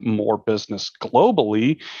do more business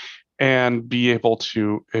globally and be able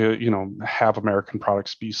to, have American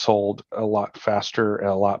products be sold a lot faster and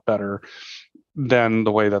a lot better than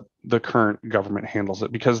the way that the current government handles it,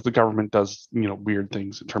 because the government does, weird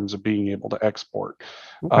things in terms of being able to export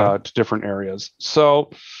to different areas.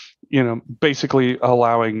 So, basically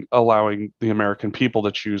allowing the American people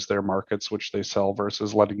to choose their markets, which they sell,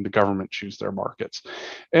 versus letting the government choose their markets.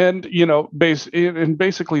 And,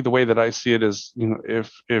 basically the way that I see it is,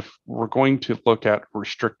 if we're going to look at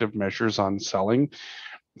restrictive measures on selling,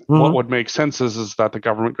 what would make sense is that the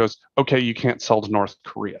government goes, okay, you can't sell to North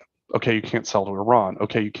Korea. Okay, you can't sell to Iran.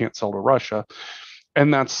 Okay, you can't sell to Russia.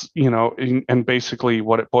 And that's, and basically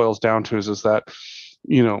what it boils down to is that,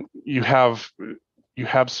 you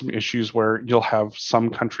have some issues where you'll have some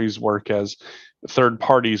countries work as third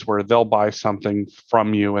parties where they'll buy something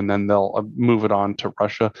from you and then they'll move it on to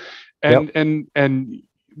Russia. And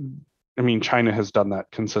I mean, China has done that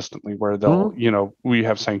consistently where they'll, we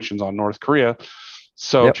have sanctions on North Korea.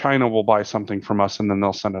 So China will buy something from us and then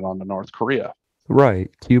they'll send it on to North Korea. Right.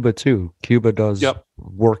 Cuba too. Cuba does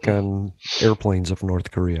work on airplanes of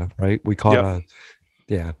North Korea, right? We caught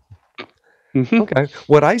Okay.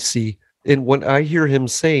 What I see and what I hear him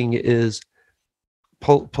saying is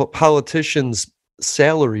politicians'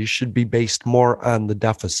 salaries should be based more on the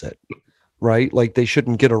deficit, right? Like they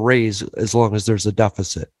shouldn't get a raise as long as there's a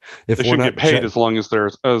deficit. If they shouldn't get paid as long as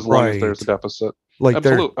there's a deficit. Like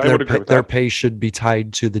their pay should be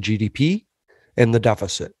tied to the GDP and the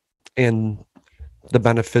deficit and the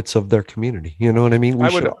benefits of their community. You know what I mean? We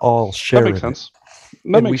should all share. That makes sense.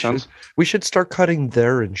 That makes sense. We should start cutting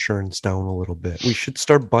their insurance down a little bit. We should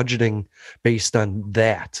start budgeting based on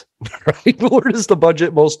that. Right? Where is the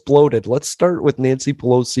budget most bloated? Let's start with Nancy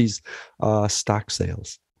Pelosi's stock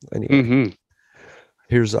sales. Anyway,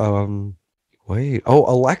 here's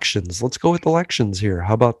elections. Let's go with elections here.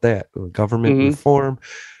 How about that? Government reform.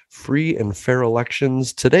 Free and fair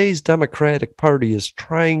elections. Today's Democratic Party is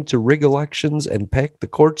trying to rig elections and pack the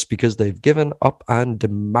courts because they've given up on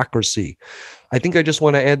democracy. I think I just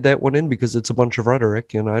want to add that one in because it's a bunch of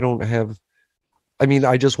rhetoric and I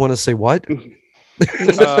just want to say what?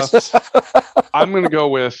 I'm going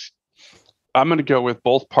to go with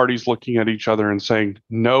both parties looking at each other and saying,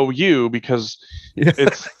 no, you, because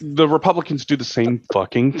it's the Republicans do the same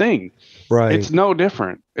fucking thing. Right. It's no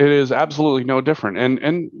different. It is absolutely no different.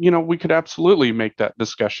 And we could absolutely make that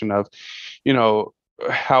discussion of,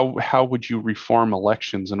 how would you reform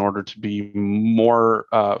elections in order to be more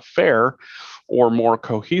fair or more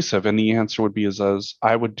cohesive? And the answer would be as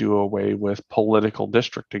I would do away with political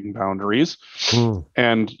districting boundaries.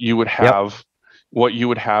 And you would have what you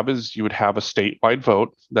would have is you would have a statewide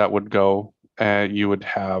vote that would go, you would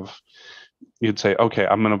have you'd say, okay,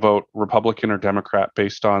 I'm going to vote Republican or Democrat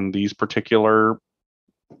based on these particular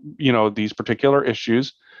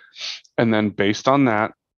issues. And then based on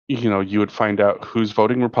that, you would find out who's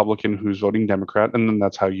voting Republican, who's voting Democrat, and then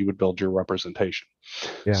that's how you would build your representation.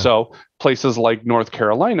 Yeah. So places like North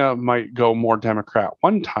Carolina might go more Democrat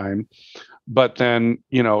one time, but then,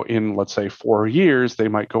 in let's say 4 years, they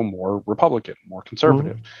might go more Republican, more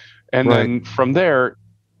conservative. And then from there,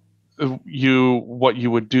 what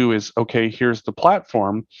you would do is, okay, here's the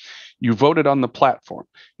platform. You voted on the platform.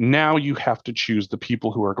 Now you have to choose the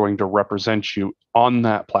people who are going to represent you on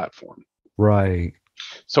that platform. Right.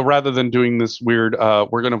 So rather than doing this weird,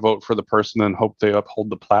 we're going to vote for the person and hope they uphold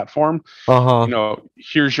the platform.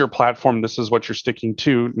 Here's your platform. This is what you're sticking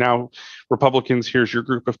to. Now, Republicans, here's your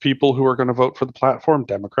group of people who are going to vote for the platform.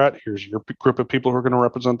 Democrat, here's your group of people who are going to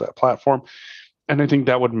represent that platform. And I think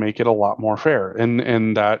that would make it a lot more fair,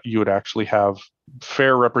 and that you would actually have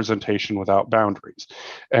fair representation without boundaries.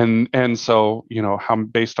 And so,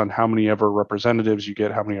 based on how many ever representatives you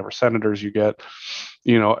get, how many ever senators you get,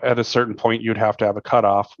 at a certain point, you'd have to have a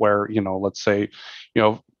cutoff where, let's say,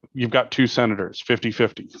 you've got 2 senators,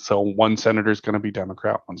 50-50. So one senator is going to be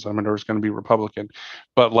Democrat, one senator is going to be Republican.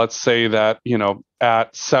 But let's say that,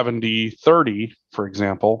 at 70-30, for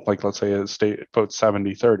example, like let's say a state votes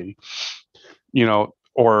 70-30,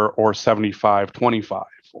 or 75-25,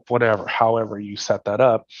 whatever, however you set that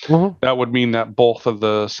up, that would mean that both of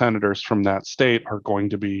the senators from that state are going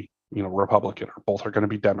to be, Republican, or both are going to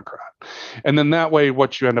be Democrat. And then that way,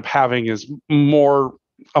 what you end up having is a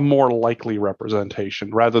more likely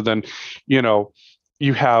representation, rather than,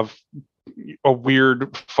 you have a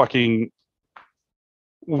weird fucking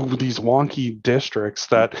these wonky districts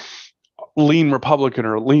that lean Republican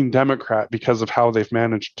or lean Democrat because of how they've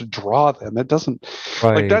managed to draw them. It doesn't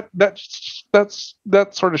like that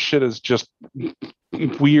sort of shit is just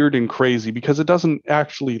weird and crazy, because it doesn't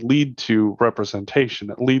actually lead to representation.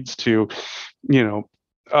 It leads to,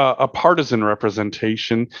 a partisan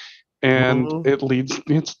representation, and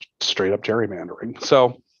it's straight up gerrymandering.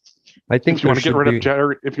 So I think if you want to get rid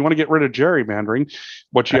of gerrymandering,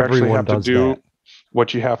 what you actually have to do.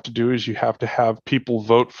 What you have to do is you have to have people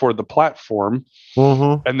vote for the platform,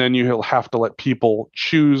 and then you'll have to let people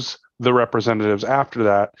choose the representatives after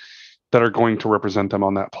that are going to represent them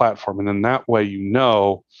on that platform. And then that way, it's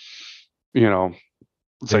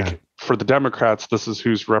like, for the Democrats, this is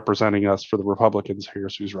who's representing us. For the Republicans,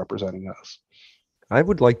 here's who's representing us. I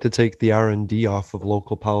would like to take the R&D off of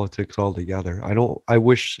local politics altogether. I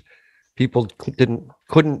wish people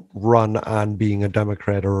couldn't run on being a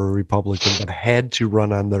Democrat or a Republican, but had to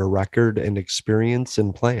run on their record and experience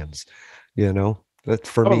and plans. That's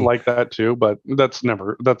for me. I would like that too, but that's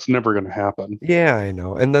never going to happen. Yeah, I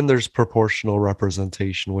know. And then there's proportional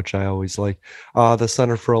representation, which I always like. The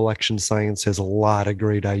Center for Election Science has a lot of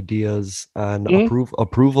great ideas on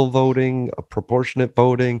approval voting, proportionate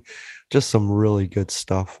voting, just some really good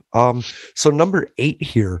stuff. So number 8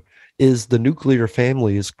 here is the nuclear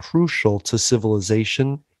family is crucial to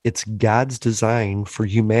civilization. It's God's design for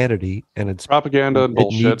humanity, and it's propaganda and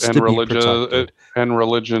bullshit and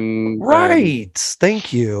religion. Right.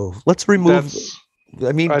 Thank you. Let's remove.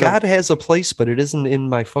 God has a place, but it isn't in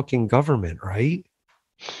my fucking government, right?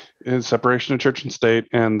 It's separation of church and state,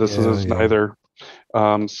 and this is neither.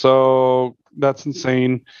 So that's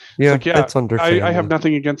insane. Yeah, that's I have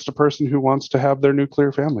nothing against a person who wants to have their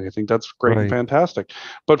nuclear family. I think that's great and fantastic.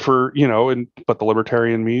 But but the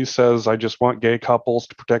libertarian me says, I just want gay couples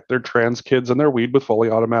to protect their trans kids and their weed with fully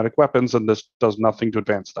automatic weapons, and this does nothing to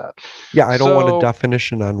advance that. Yeah, I don't want a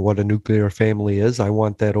definition on what a nuclear family is. I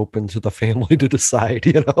want that open to the family to decide,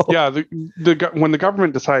 Yeah, when the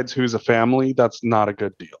government decides who's a family, that's not a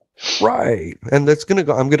good deal. Right. And that's I'm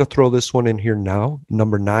going to throw this one in here now.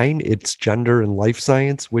 Number 9, it's gender and life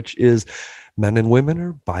science, which is men and women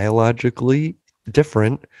are biologically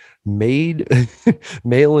different, made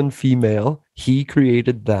male and female. He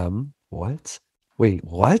created them. What? Wait,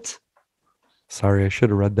 what? Sorry, I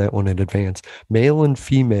should have read that one in advance. Male and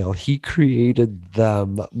female, he created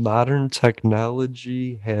them. Modern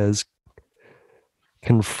technology has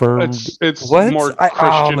confirmed. It's what? More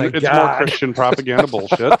Christian. It's more Christian propaganda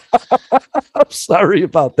bullshit. I'm sorry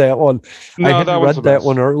about that one. No, I had read that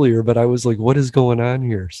one earlier, but I was like, "What is going on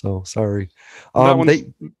here?" So sorry.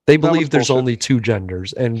 They believe there's only 2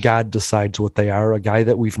 genders, and God decides what they are. A guy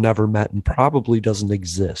that we've never met and probably doesn't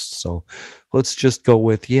exist. So let's just go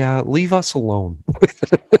with leave us alone.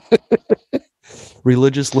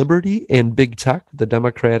 Religious liberty and big tech, the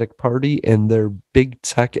Democratic Party and their big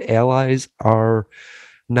tech allies are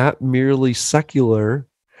not merely secular,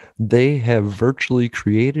 they have virtually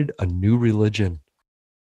created a new religion.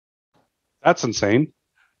 That's insane.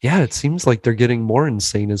 Yeah, it seems like they're getting more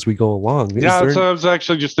insane as we go along. Yeah, so I was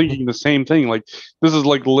actually just thinking the same thing. Like, this is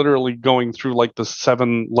like literally going through like the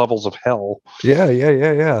 7 levels of hell.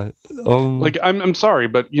 Yeah. Like, I'm sorry,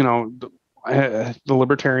 but the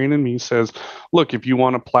libertarian in me says, look, if you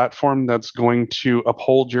want a platform that's going to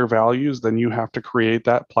uphold your values, then you have to create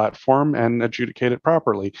that platform and adjudicate it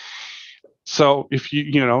properly. So if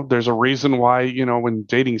there's a reason why, when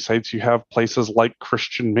dating sites, you have places like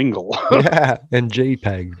Christian Mingle. Yeah, and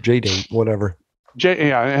JDate, whatever.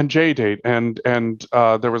 And JDate, and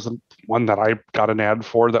there was one that I got an ad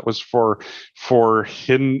for that was for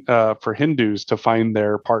Hindus to find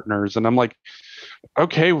their partners, and I'm like,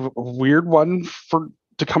 okay, weird one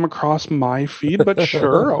to come across my feed, but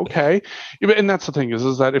sure, okay. And that's the thing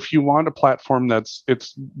is that if you want a platform that's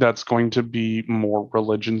going to be more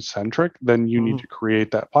religion centric, then you need to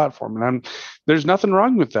create that platform. And there's nothing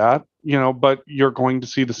wrong with that, but you're going to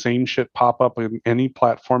see the same shit pop up in any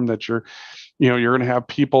platform that you're going to have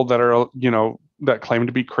people that are, that claim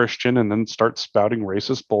to be Christian and then start spouting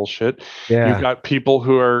racist bullshit. Yeah. You've got people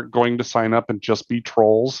who are going to sign up and just be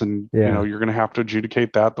trolls, and you're going to have to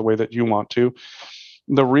adjudicate that the way that you want to.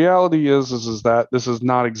 The reality is that this is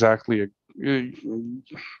not exactly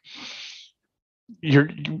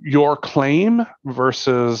your claim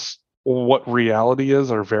versus what reality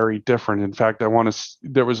is are very different. In fact, there was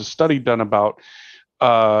a study done about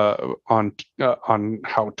on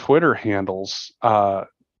how Twitter handles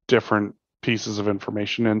different pieces of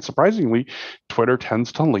information, and surprisingly, Twitter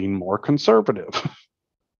tends to lean more conservative.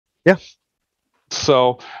 Yeah.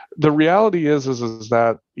 So the reality is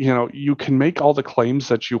that you can make all the claims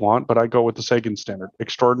that you want, but I go with the Sagan standard.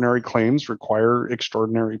 Extraordinary claims require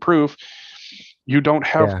extraordinary proof. You don't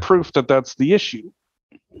have proof that that's the issue.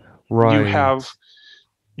 Right.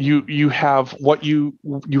 You have what you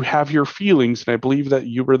have your feelings, and I believe that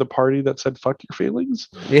you were the party that said "fuck your feelings."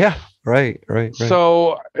 Yeah. Right.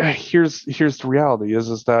 So here's the reality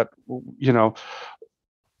is that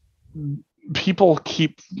people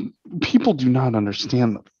do not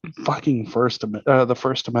understand the fucking First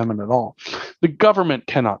Amendment at all. The government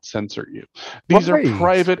cannot censor you. These are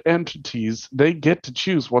private entities. They get to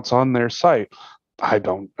choose what's on their site. I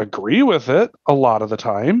don't agree with it a lot of the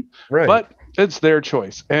time, but it's their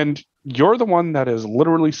choice. And you're the one that is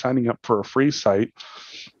literally signing up for a free site,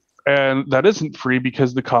 and that isn't free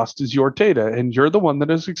because the cost is your data, and you're the one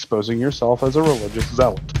that is exposing yourself as a religious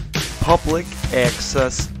zealot. Public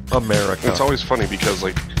access America. It's always funny because,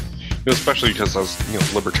 especially because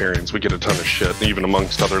as libertarians, we get a ton of shit, even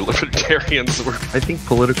amongst other libertarians. I think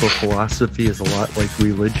political philosophy is a lot like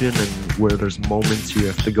religion, and where there's moments you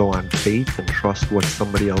have to go on faith and trust what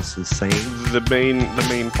somebody else is saying. The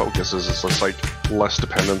main focus is just less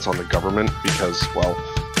dependence on the government because, well,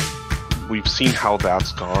 we've seen how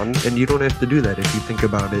that's gone. And you don't have to do that if you think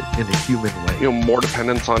about it in a human way. More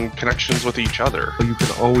dependence on connections with each other. You can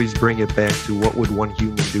always bring it back to what would one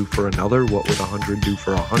human do for another? What would 100 do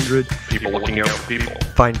for 100? People looking out for people.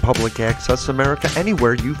 Find Public Access America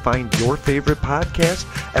anywhere you find your favorite podcast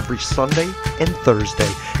every Sunday and Thursday.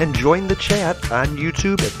 And join the chat on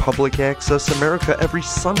YouTube at Public Access America every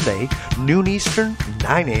Sunday, noon Eastern,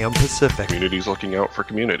 9 a.m. Pacific. Community's looking out for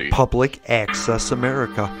community. Public Access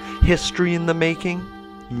America. History in the making,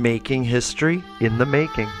 making history in the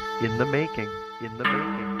making, in the making, in the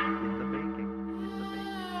making, in the making, in the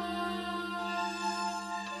making.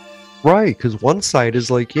 Right, because one side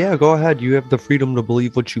is like, yeah, go ahead, you have the freedom to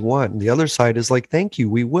believe what you want. And the other side is like, thank you,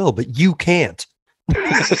 we will, but you can't.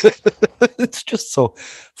 It's just so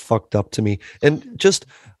fucked up to me. And just,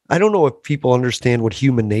 I don't know if people understand what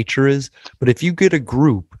human nature is, but if you get a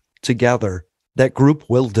group together, that group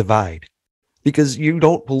will divide. Because you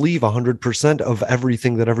don't believe 100% of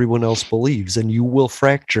everything that everyone else believes, and you will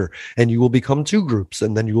fracture, and you will become 2 groups,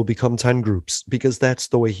 and then you will become 10 groups, because that's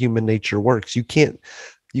the way human nature works. You can't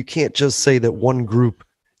just say that one group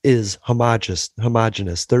is homogenous.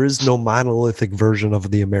 There is no monolithic version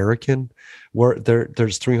of the American, where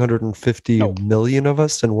there's 350 million of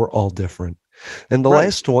us, and we're all different. And the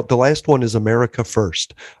last one is America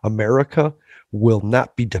first. America will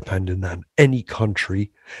not be dependent on any country,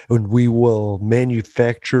 and we will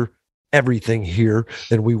manufacture everything here,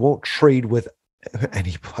 and we won't trade with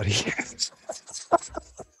anybody.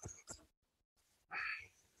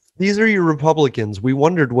 These are your Republicans. We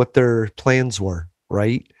wondered what their plans were,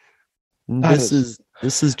 right? This is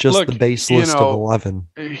just the base list of 11.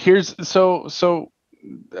 Here's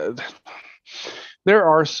there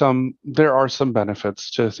are some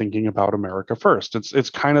benefits to thinking about America first. It's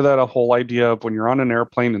kind of that a whole idea of when you're on an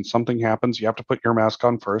airplane and something happens, you have to put your mask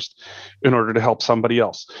on first in order to help somebody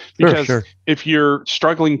else. Because if you're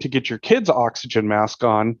struggling to get your kid's oxygen mask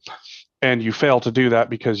on and you fail to do that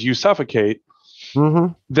because you suffocate,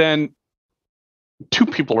 then two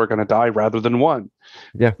people are going to die rather than one.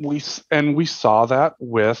 Yeah. We saw that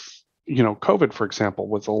with, COVID, for example,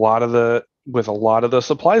 with a lot of the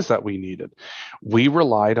supplies that we needed. We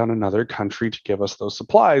relied on another country to give us those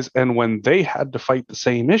supplies. And when they had to fight the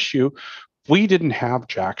same issue, we didn't have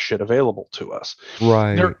jack shit available to us.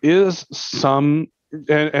 Right. There is some,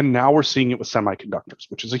 and now we're seeing it with semiconductors,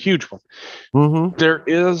 which is a huge one. There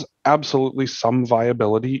is absolutely some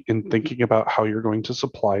viability in thinking about how you're going to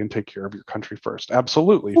supply and take care of your country first.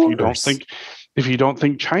 Absolutely. If you don't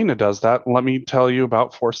think China does that, let me tell you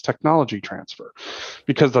about forced technology transfer,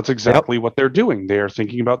 because that's exactly what they're doing. They are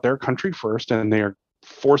thinking about their country first, and they are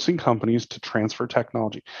forcing companies to transfer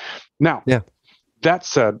technology. Now, that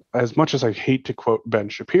said, as much as I hate to quote Ben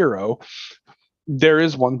Shapiro, there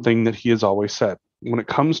is one thing that he has always said. When it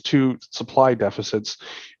comes to supply deficits,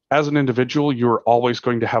 as an individual, you're always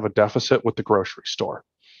going to have a deficit with the grocery store.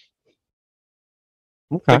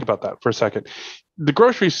 Think about that for a second. The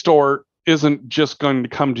grocery store isn't just going to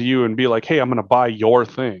come to you and be like, hey, I'm going to buy your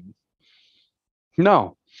thing.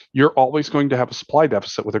 No, you're always going to have a supply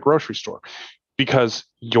deficit with a grocery store, because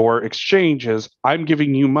your exchange is, I'm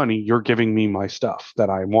giving you money, you're giving me my stuff that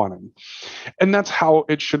I'm wanting. And that's how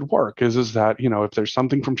it should work, is that, if there's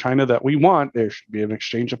something from China that we want, there should be an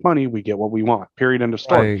exchange of money, we get what we want, period, end of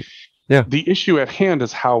story. The issue at hand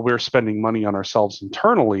is how we're spending money on ourselves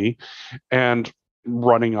internally and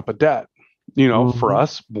running up a debt. For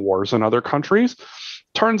us, wars in other countries,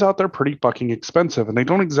 turns out they're pretty fucking expensive, and they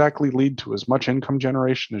don't exactly lead to as much income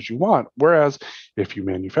generation as you want. Whereas if you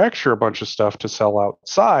manufacture a bunch of stuff to sell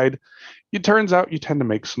outside, it turns out you tend to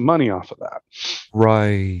make some money off of that.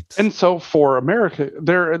 Right. And so for America,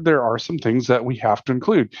 there are some things that we have to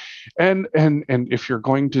include. And if you're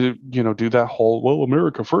going to, do that whole,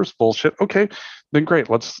 America first bullshit, okay, then great.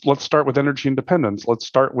 Let's start with energy independence. Let's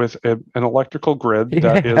start with an electrical grid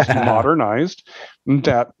that is modernized,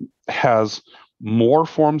 that has more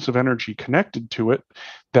forms of energy connected to it,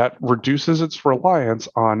 that reduces its reliance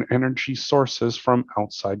on energy sources from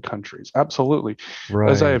outside countries. Absolutely. Right.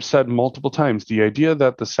 As I have said multiple times, the idea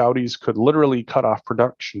that the Saudis could literally cut off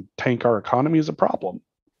production, tank our economy, is a problem.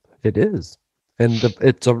 It is. And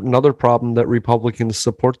it's another problem that Republicans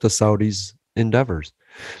support the Saudis' endeavors.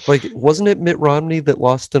 Like, wasn't it Mitt Romney that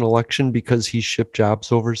lost an election because he shipped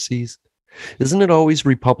jobs overseas? Isn't it always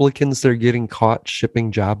Republicans that are getting caught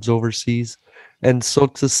shipping jobs overseas? And so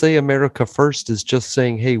to say America first is just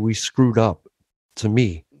saying, hey, we screwed up, to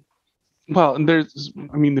me. Well, and they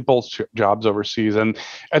both ship jobs overseas. And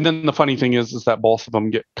then the funny thing is that both of them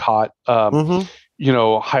get caught,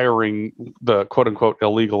 hiring the quote unquote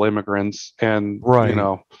illegal immigrants. And,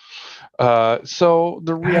 so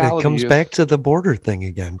the reality it comes back to the border thing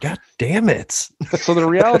again. God damn it. So the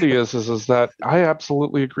reality is that I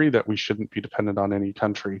absolutely agree that we shouldn't be dependent on any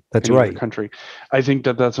country. That's right. Country. I think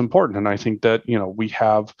that that's important. And I think that, we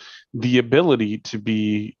have the ability to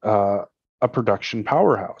be a production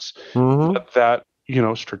powerhouse. But that,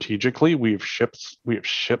 strategically, we have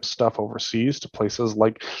shipped stuff overseas to places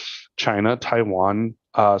like China, Taiwan,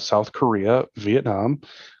 South Korea, Vietnam,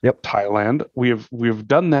 Thailand. We've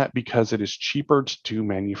done that because it is cheaper to do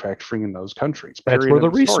manufacturing in those countries. That's where the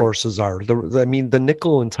resources are. The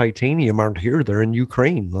nickel and titanium aren't here; they're in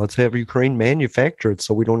Ukraine. Let's have Ukraine manufacture it,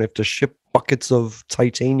 so we don't have to ship buckets of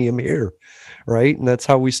titanium here, right? And that's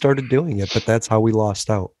how we started doing it. But that's how we lost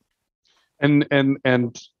out.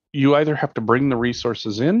 And you either have to bring the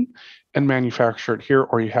resources in and manufacture it here,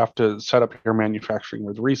 or you have to set up your manufacturing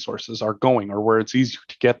where the resources are going, or where it's easier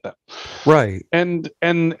to get them. Right. And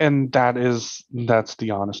that's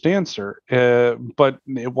the honest answer. But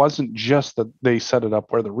it wasn't just that they set it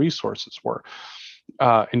up where the resources were.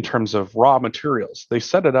 In terms of raw materials, they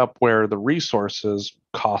set it up where the resources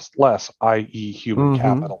cost less, i.e. human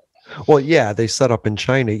capital. Well, yeah, they set up in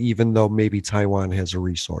China, even though maybe Taiwan has a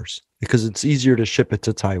resource, because it's easier to ship it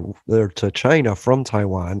to China from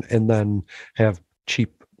Taiwan and then have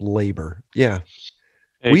cheap labor. Yeah.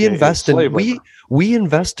 We invest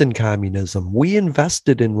in communism. We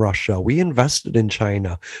invested in Russia. We invested in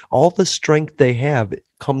China. All the strength they have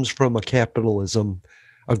comes from a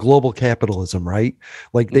global capitalism, right?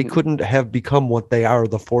 Like they couldn't have become what they are,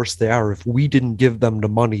 the force they are, if we didn't give them the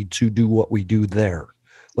money to do what we do there.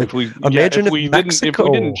 Like, imagine if we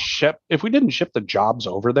didn't ship the jobs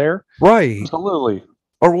over there. Right. Absolutely.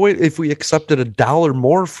 Or what if we accepted $1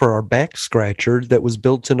 more for our back scratcher that was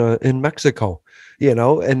built in Mexico,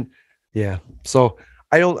 and yeah. So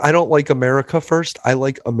I don't like America first. I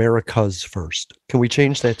like America's first. Can we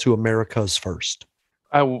change that to America's first?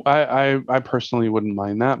 I personally wouldn't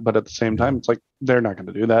mind that, but at the same time, it's like they're not going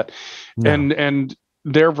to do that. No. And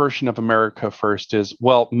their version of America first is,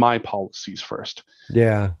 well, my policies first.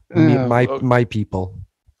 Yeah, my people.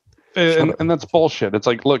 And that's bullshit. It's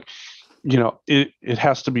like, look, it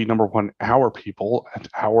has to be, number one, our people and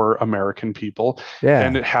our American people. Yeah.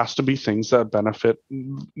 And it has to be things that benefit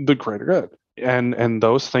the greater good. And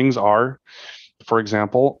those things are, for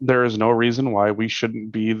example, there is no reason why we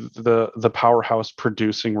shouldn't be the powerhouse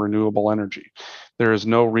producing renewable energy. There is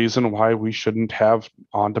no reason why we shouldn't have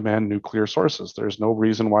on-demand nuclear sources. There's no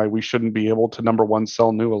reason why we shouldn't be able to, number one,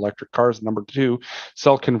 sell new electric cars, number two,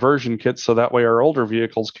 sell conversion kits so that way our older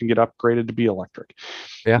vehicles can get upgraded to be electric.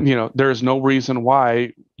 Yeah. There's no reason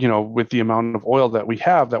why, with the amount of oil that we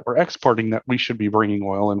have that we're exporting, that we should be bringing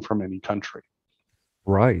oil in from any country.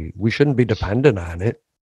 Right. We shouldn't be dependent on it.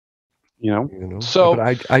 So,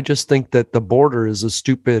 but I just think that the border is a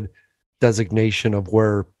stupid designation of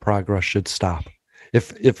where progress should stop.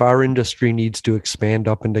 If our industry needs to expand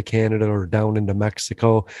up into Canada or down into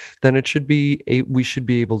Mexico, then we should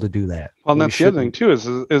be able to do that. Well, and that's the other thing too,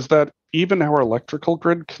 is that even our electrical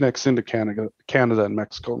grid connects into Canada and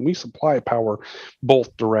Mexico, and we supply power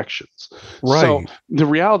both directions. Right. So the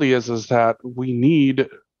reality is that we need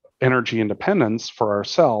energy independence for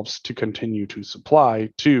ourselves to continue to supply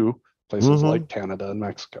to places like Canada and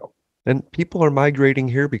Mexico. And people are migrating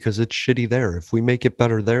here because it's shitty there. If we make it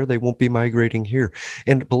better there, they won't be migrating here.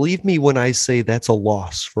 And believe me when I say that's a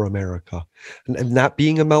loss for America. And not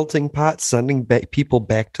being a melting pot, sending people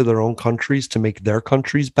back to their own countries to make their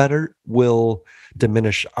countries better will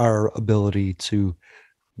diminish our ability to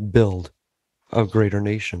build a greater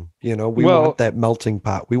nation. We want that melting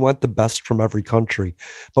pot. We want the best from every country,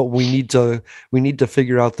 but we need to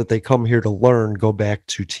figure out that they come here to learn, go back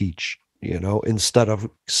to teach, instead of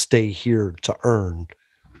stay here to earn.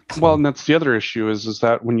 So. Well, and that's the other issue is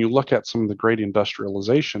that when you look at some of the great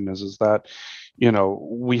industrialization is that,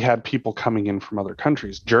 we had people coming in from other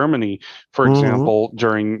countries. Germany, for example,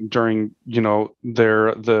 during their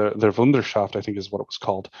Wunderschaft, I think is what it was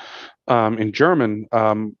called, in German,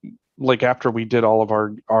 like after we did all of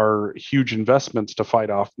our huge investments to fight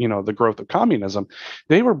off, the growth of communism,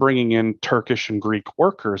 they were bringing in Turkish and Greek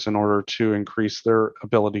workers in order to increase their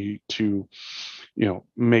ability to,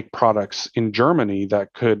 make products in Germany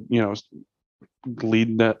that could,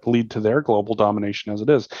 lead to their global domination as it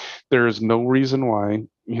is. There is no reason why,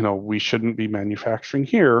 we shouldn't be manufacturing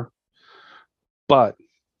here, but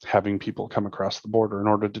having people come across the border in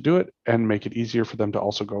order to do it and make it easier for them to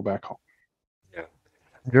also go back home.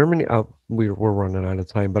 Germany, we're running out of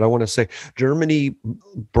time, but I want to say Germany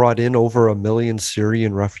brought in over 1 million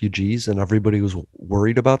Syrian refugees, and everybody was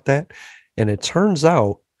worried about that. And it turns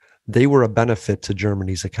out they were a benefit to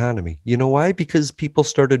Germany's economy. You know why? Because people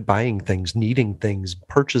started buying things, needing things,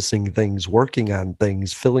 purchasing things, working on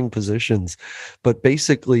things, filling positions, but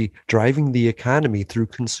basically driving the economy through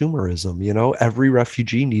consumerism. Every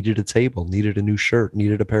refugee needed a table, needed a new shirt,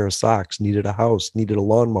 needed a pair of socks, needed a house, needed a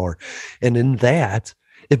lawnmower. And in that,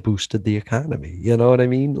 it boosted the economy. You know what I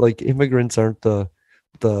mean? Like, immigrants aren't the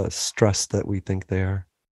stress that we think they are.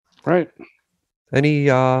 Right. Any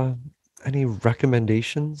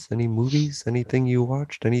recommendations? Any movies? Anything you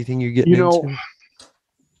watched? Anything you get into?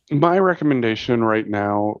 My recommendation right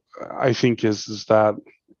now, I think, is that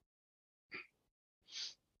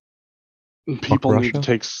people need to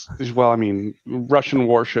take. Well, I mean, Russian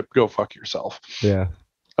warship, go fuck yourself. Yeah.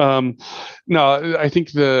 No, I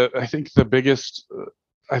think the biggest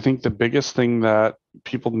thing that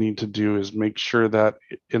people need to do is make sure that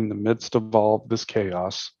in the midst of all this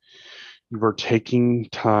chaos, you're taking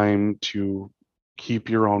time to keep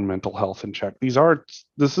your own mental health in check.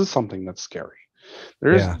 This is something that's scary.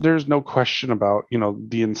 There's no question about,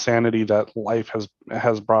 the insanity that life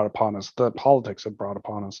has brought upon us, that politics have brought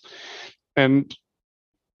upon us. And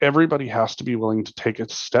everybody has to be willing to take a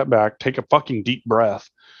step back, take a fucking deep breath,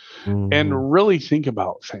 and really think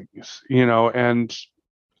about things, and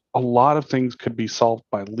a lot of things could be solved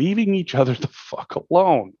by leaving each other the fuck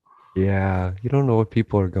alone. Yeah, you don't know what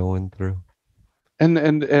people are going through. And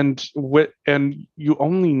you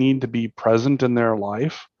only need to be present in their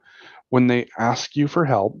life when they ask you for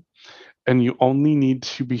help, and you only need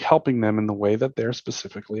to be helping them in the way that they're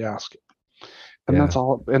specifically asking. And that's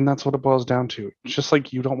all, and that's what it boils down to. It's just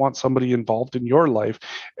like you don't want somebody involved in your life.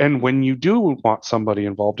 And when you do want somebody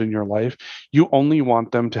involved in your life, you only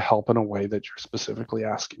want them to help in a way that you're specifically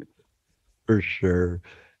asking. For sure.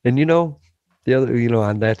 And the other,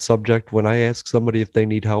 on that subject, when I ask somebody if they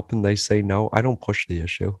need help and they say no, I don't push the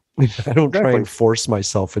issue. I don't try and force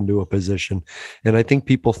myself into a position. And I think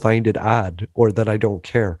people find it odd or that I don't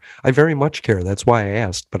care. I very much care. That's why I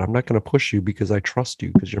asked, but I'm not going to push you because I trust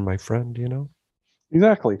you because you're my friend,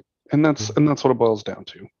 Exactly. And that's what it boils down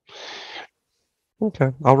to.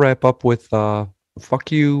 Okay. I'll wrap up with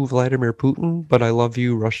fuck you, Vladimir Putin, but I love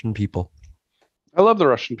you, Russian people. I love the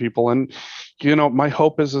Russian people, and my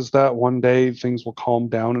hope is that one day things will calm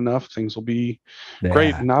down enough, things will be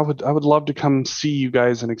great, and I would love to come see you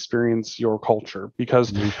guys and experience your culture,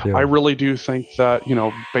 because I really do think that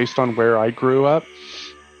based on where I grew up,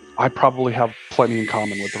 I probably have plenty in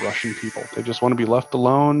common with the Russian people. They just want to be left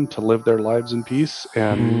alone to live their lives in peace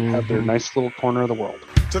and have their nice little corner of the world.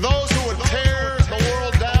 To those who would tear the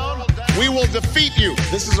world down, we will defeat you.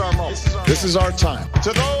 This is our moment. This is our time.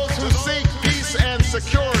 To those who seek peace and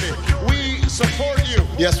security, we support you.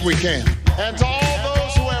 Yes, we can. And to all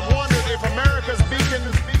those who have wondered if America's beacon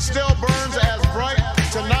still burns as bright,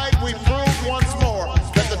 tonight we prove once more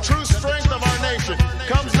that the true strength of our nation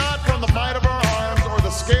comes not from the might of our arms or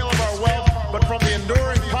the scale of our wealth, but from the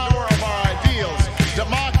enduring power of our ideals,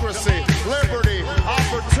 democracy, liberty,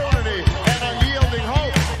 opportunity, and unyielding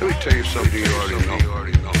hope. Let me tell you something you already know.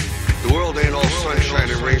 The world ain't all sunshine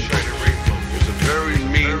and rainbow. It's a very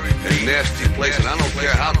mean and nasty place, and I don't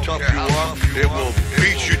care how tough you are, it will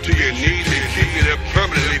beat you to your knees and keep you there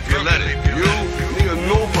permanently if you let it. You, me, or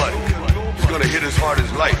nobody is gonna hit as hard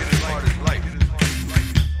as life.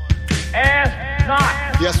 Ask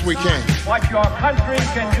not. Yes, we can. What your country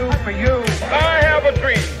can do for you. I have a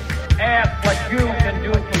dream. Ask what you can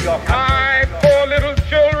do for your country. I, poor little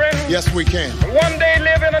children. Yes, we can. One day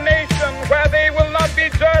live in a nation where they will not be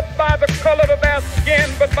judged by the color of their skin,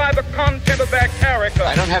 but by the content of their character.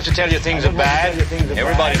 I don't have to tell you things are bad.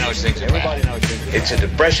 Everybody knows things are bad. It's a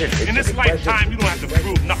depression. In this lifetime, you don't have to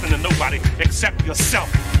prove nothing to nobody except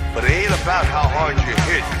yourself. But it ain't about how hard you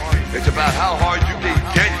hit. It's about how hard you can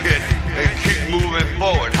get hit and keep moving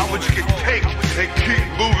forward. How much you can take and keep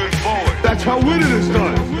moving forward. That's how winning is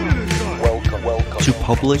done. Welcome to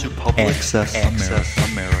Public Access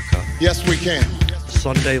America. Yes, we can.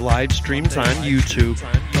 Sunday live streams on YouTube.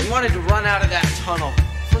 I wanted to run out of that tunnel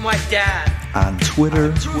for my dad. On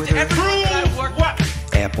Twitter. What?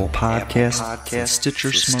 Apple Podcasts,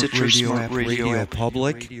 Stitcher Smart Radio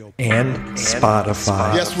Public, and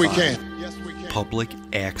Spotify. Yes, we can. Public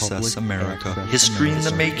Access America. History in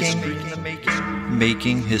the making.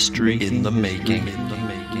 Making history in the making.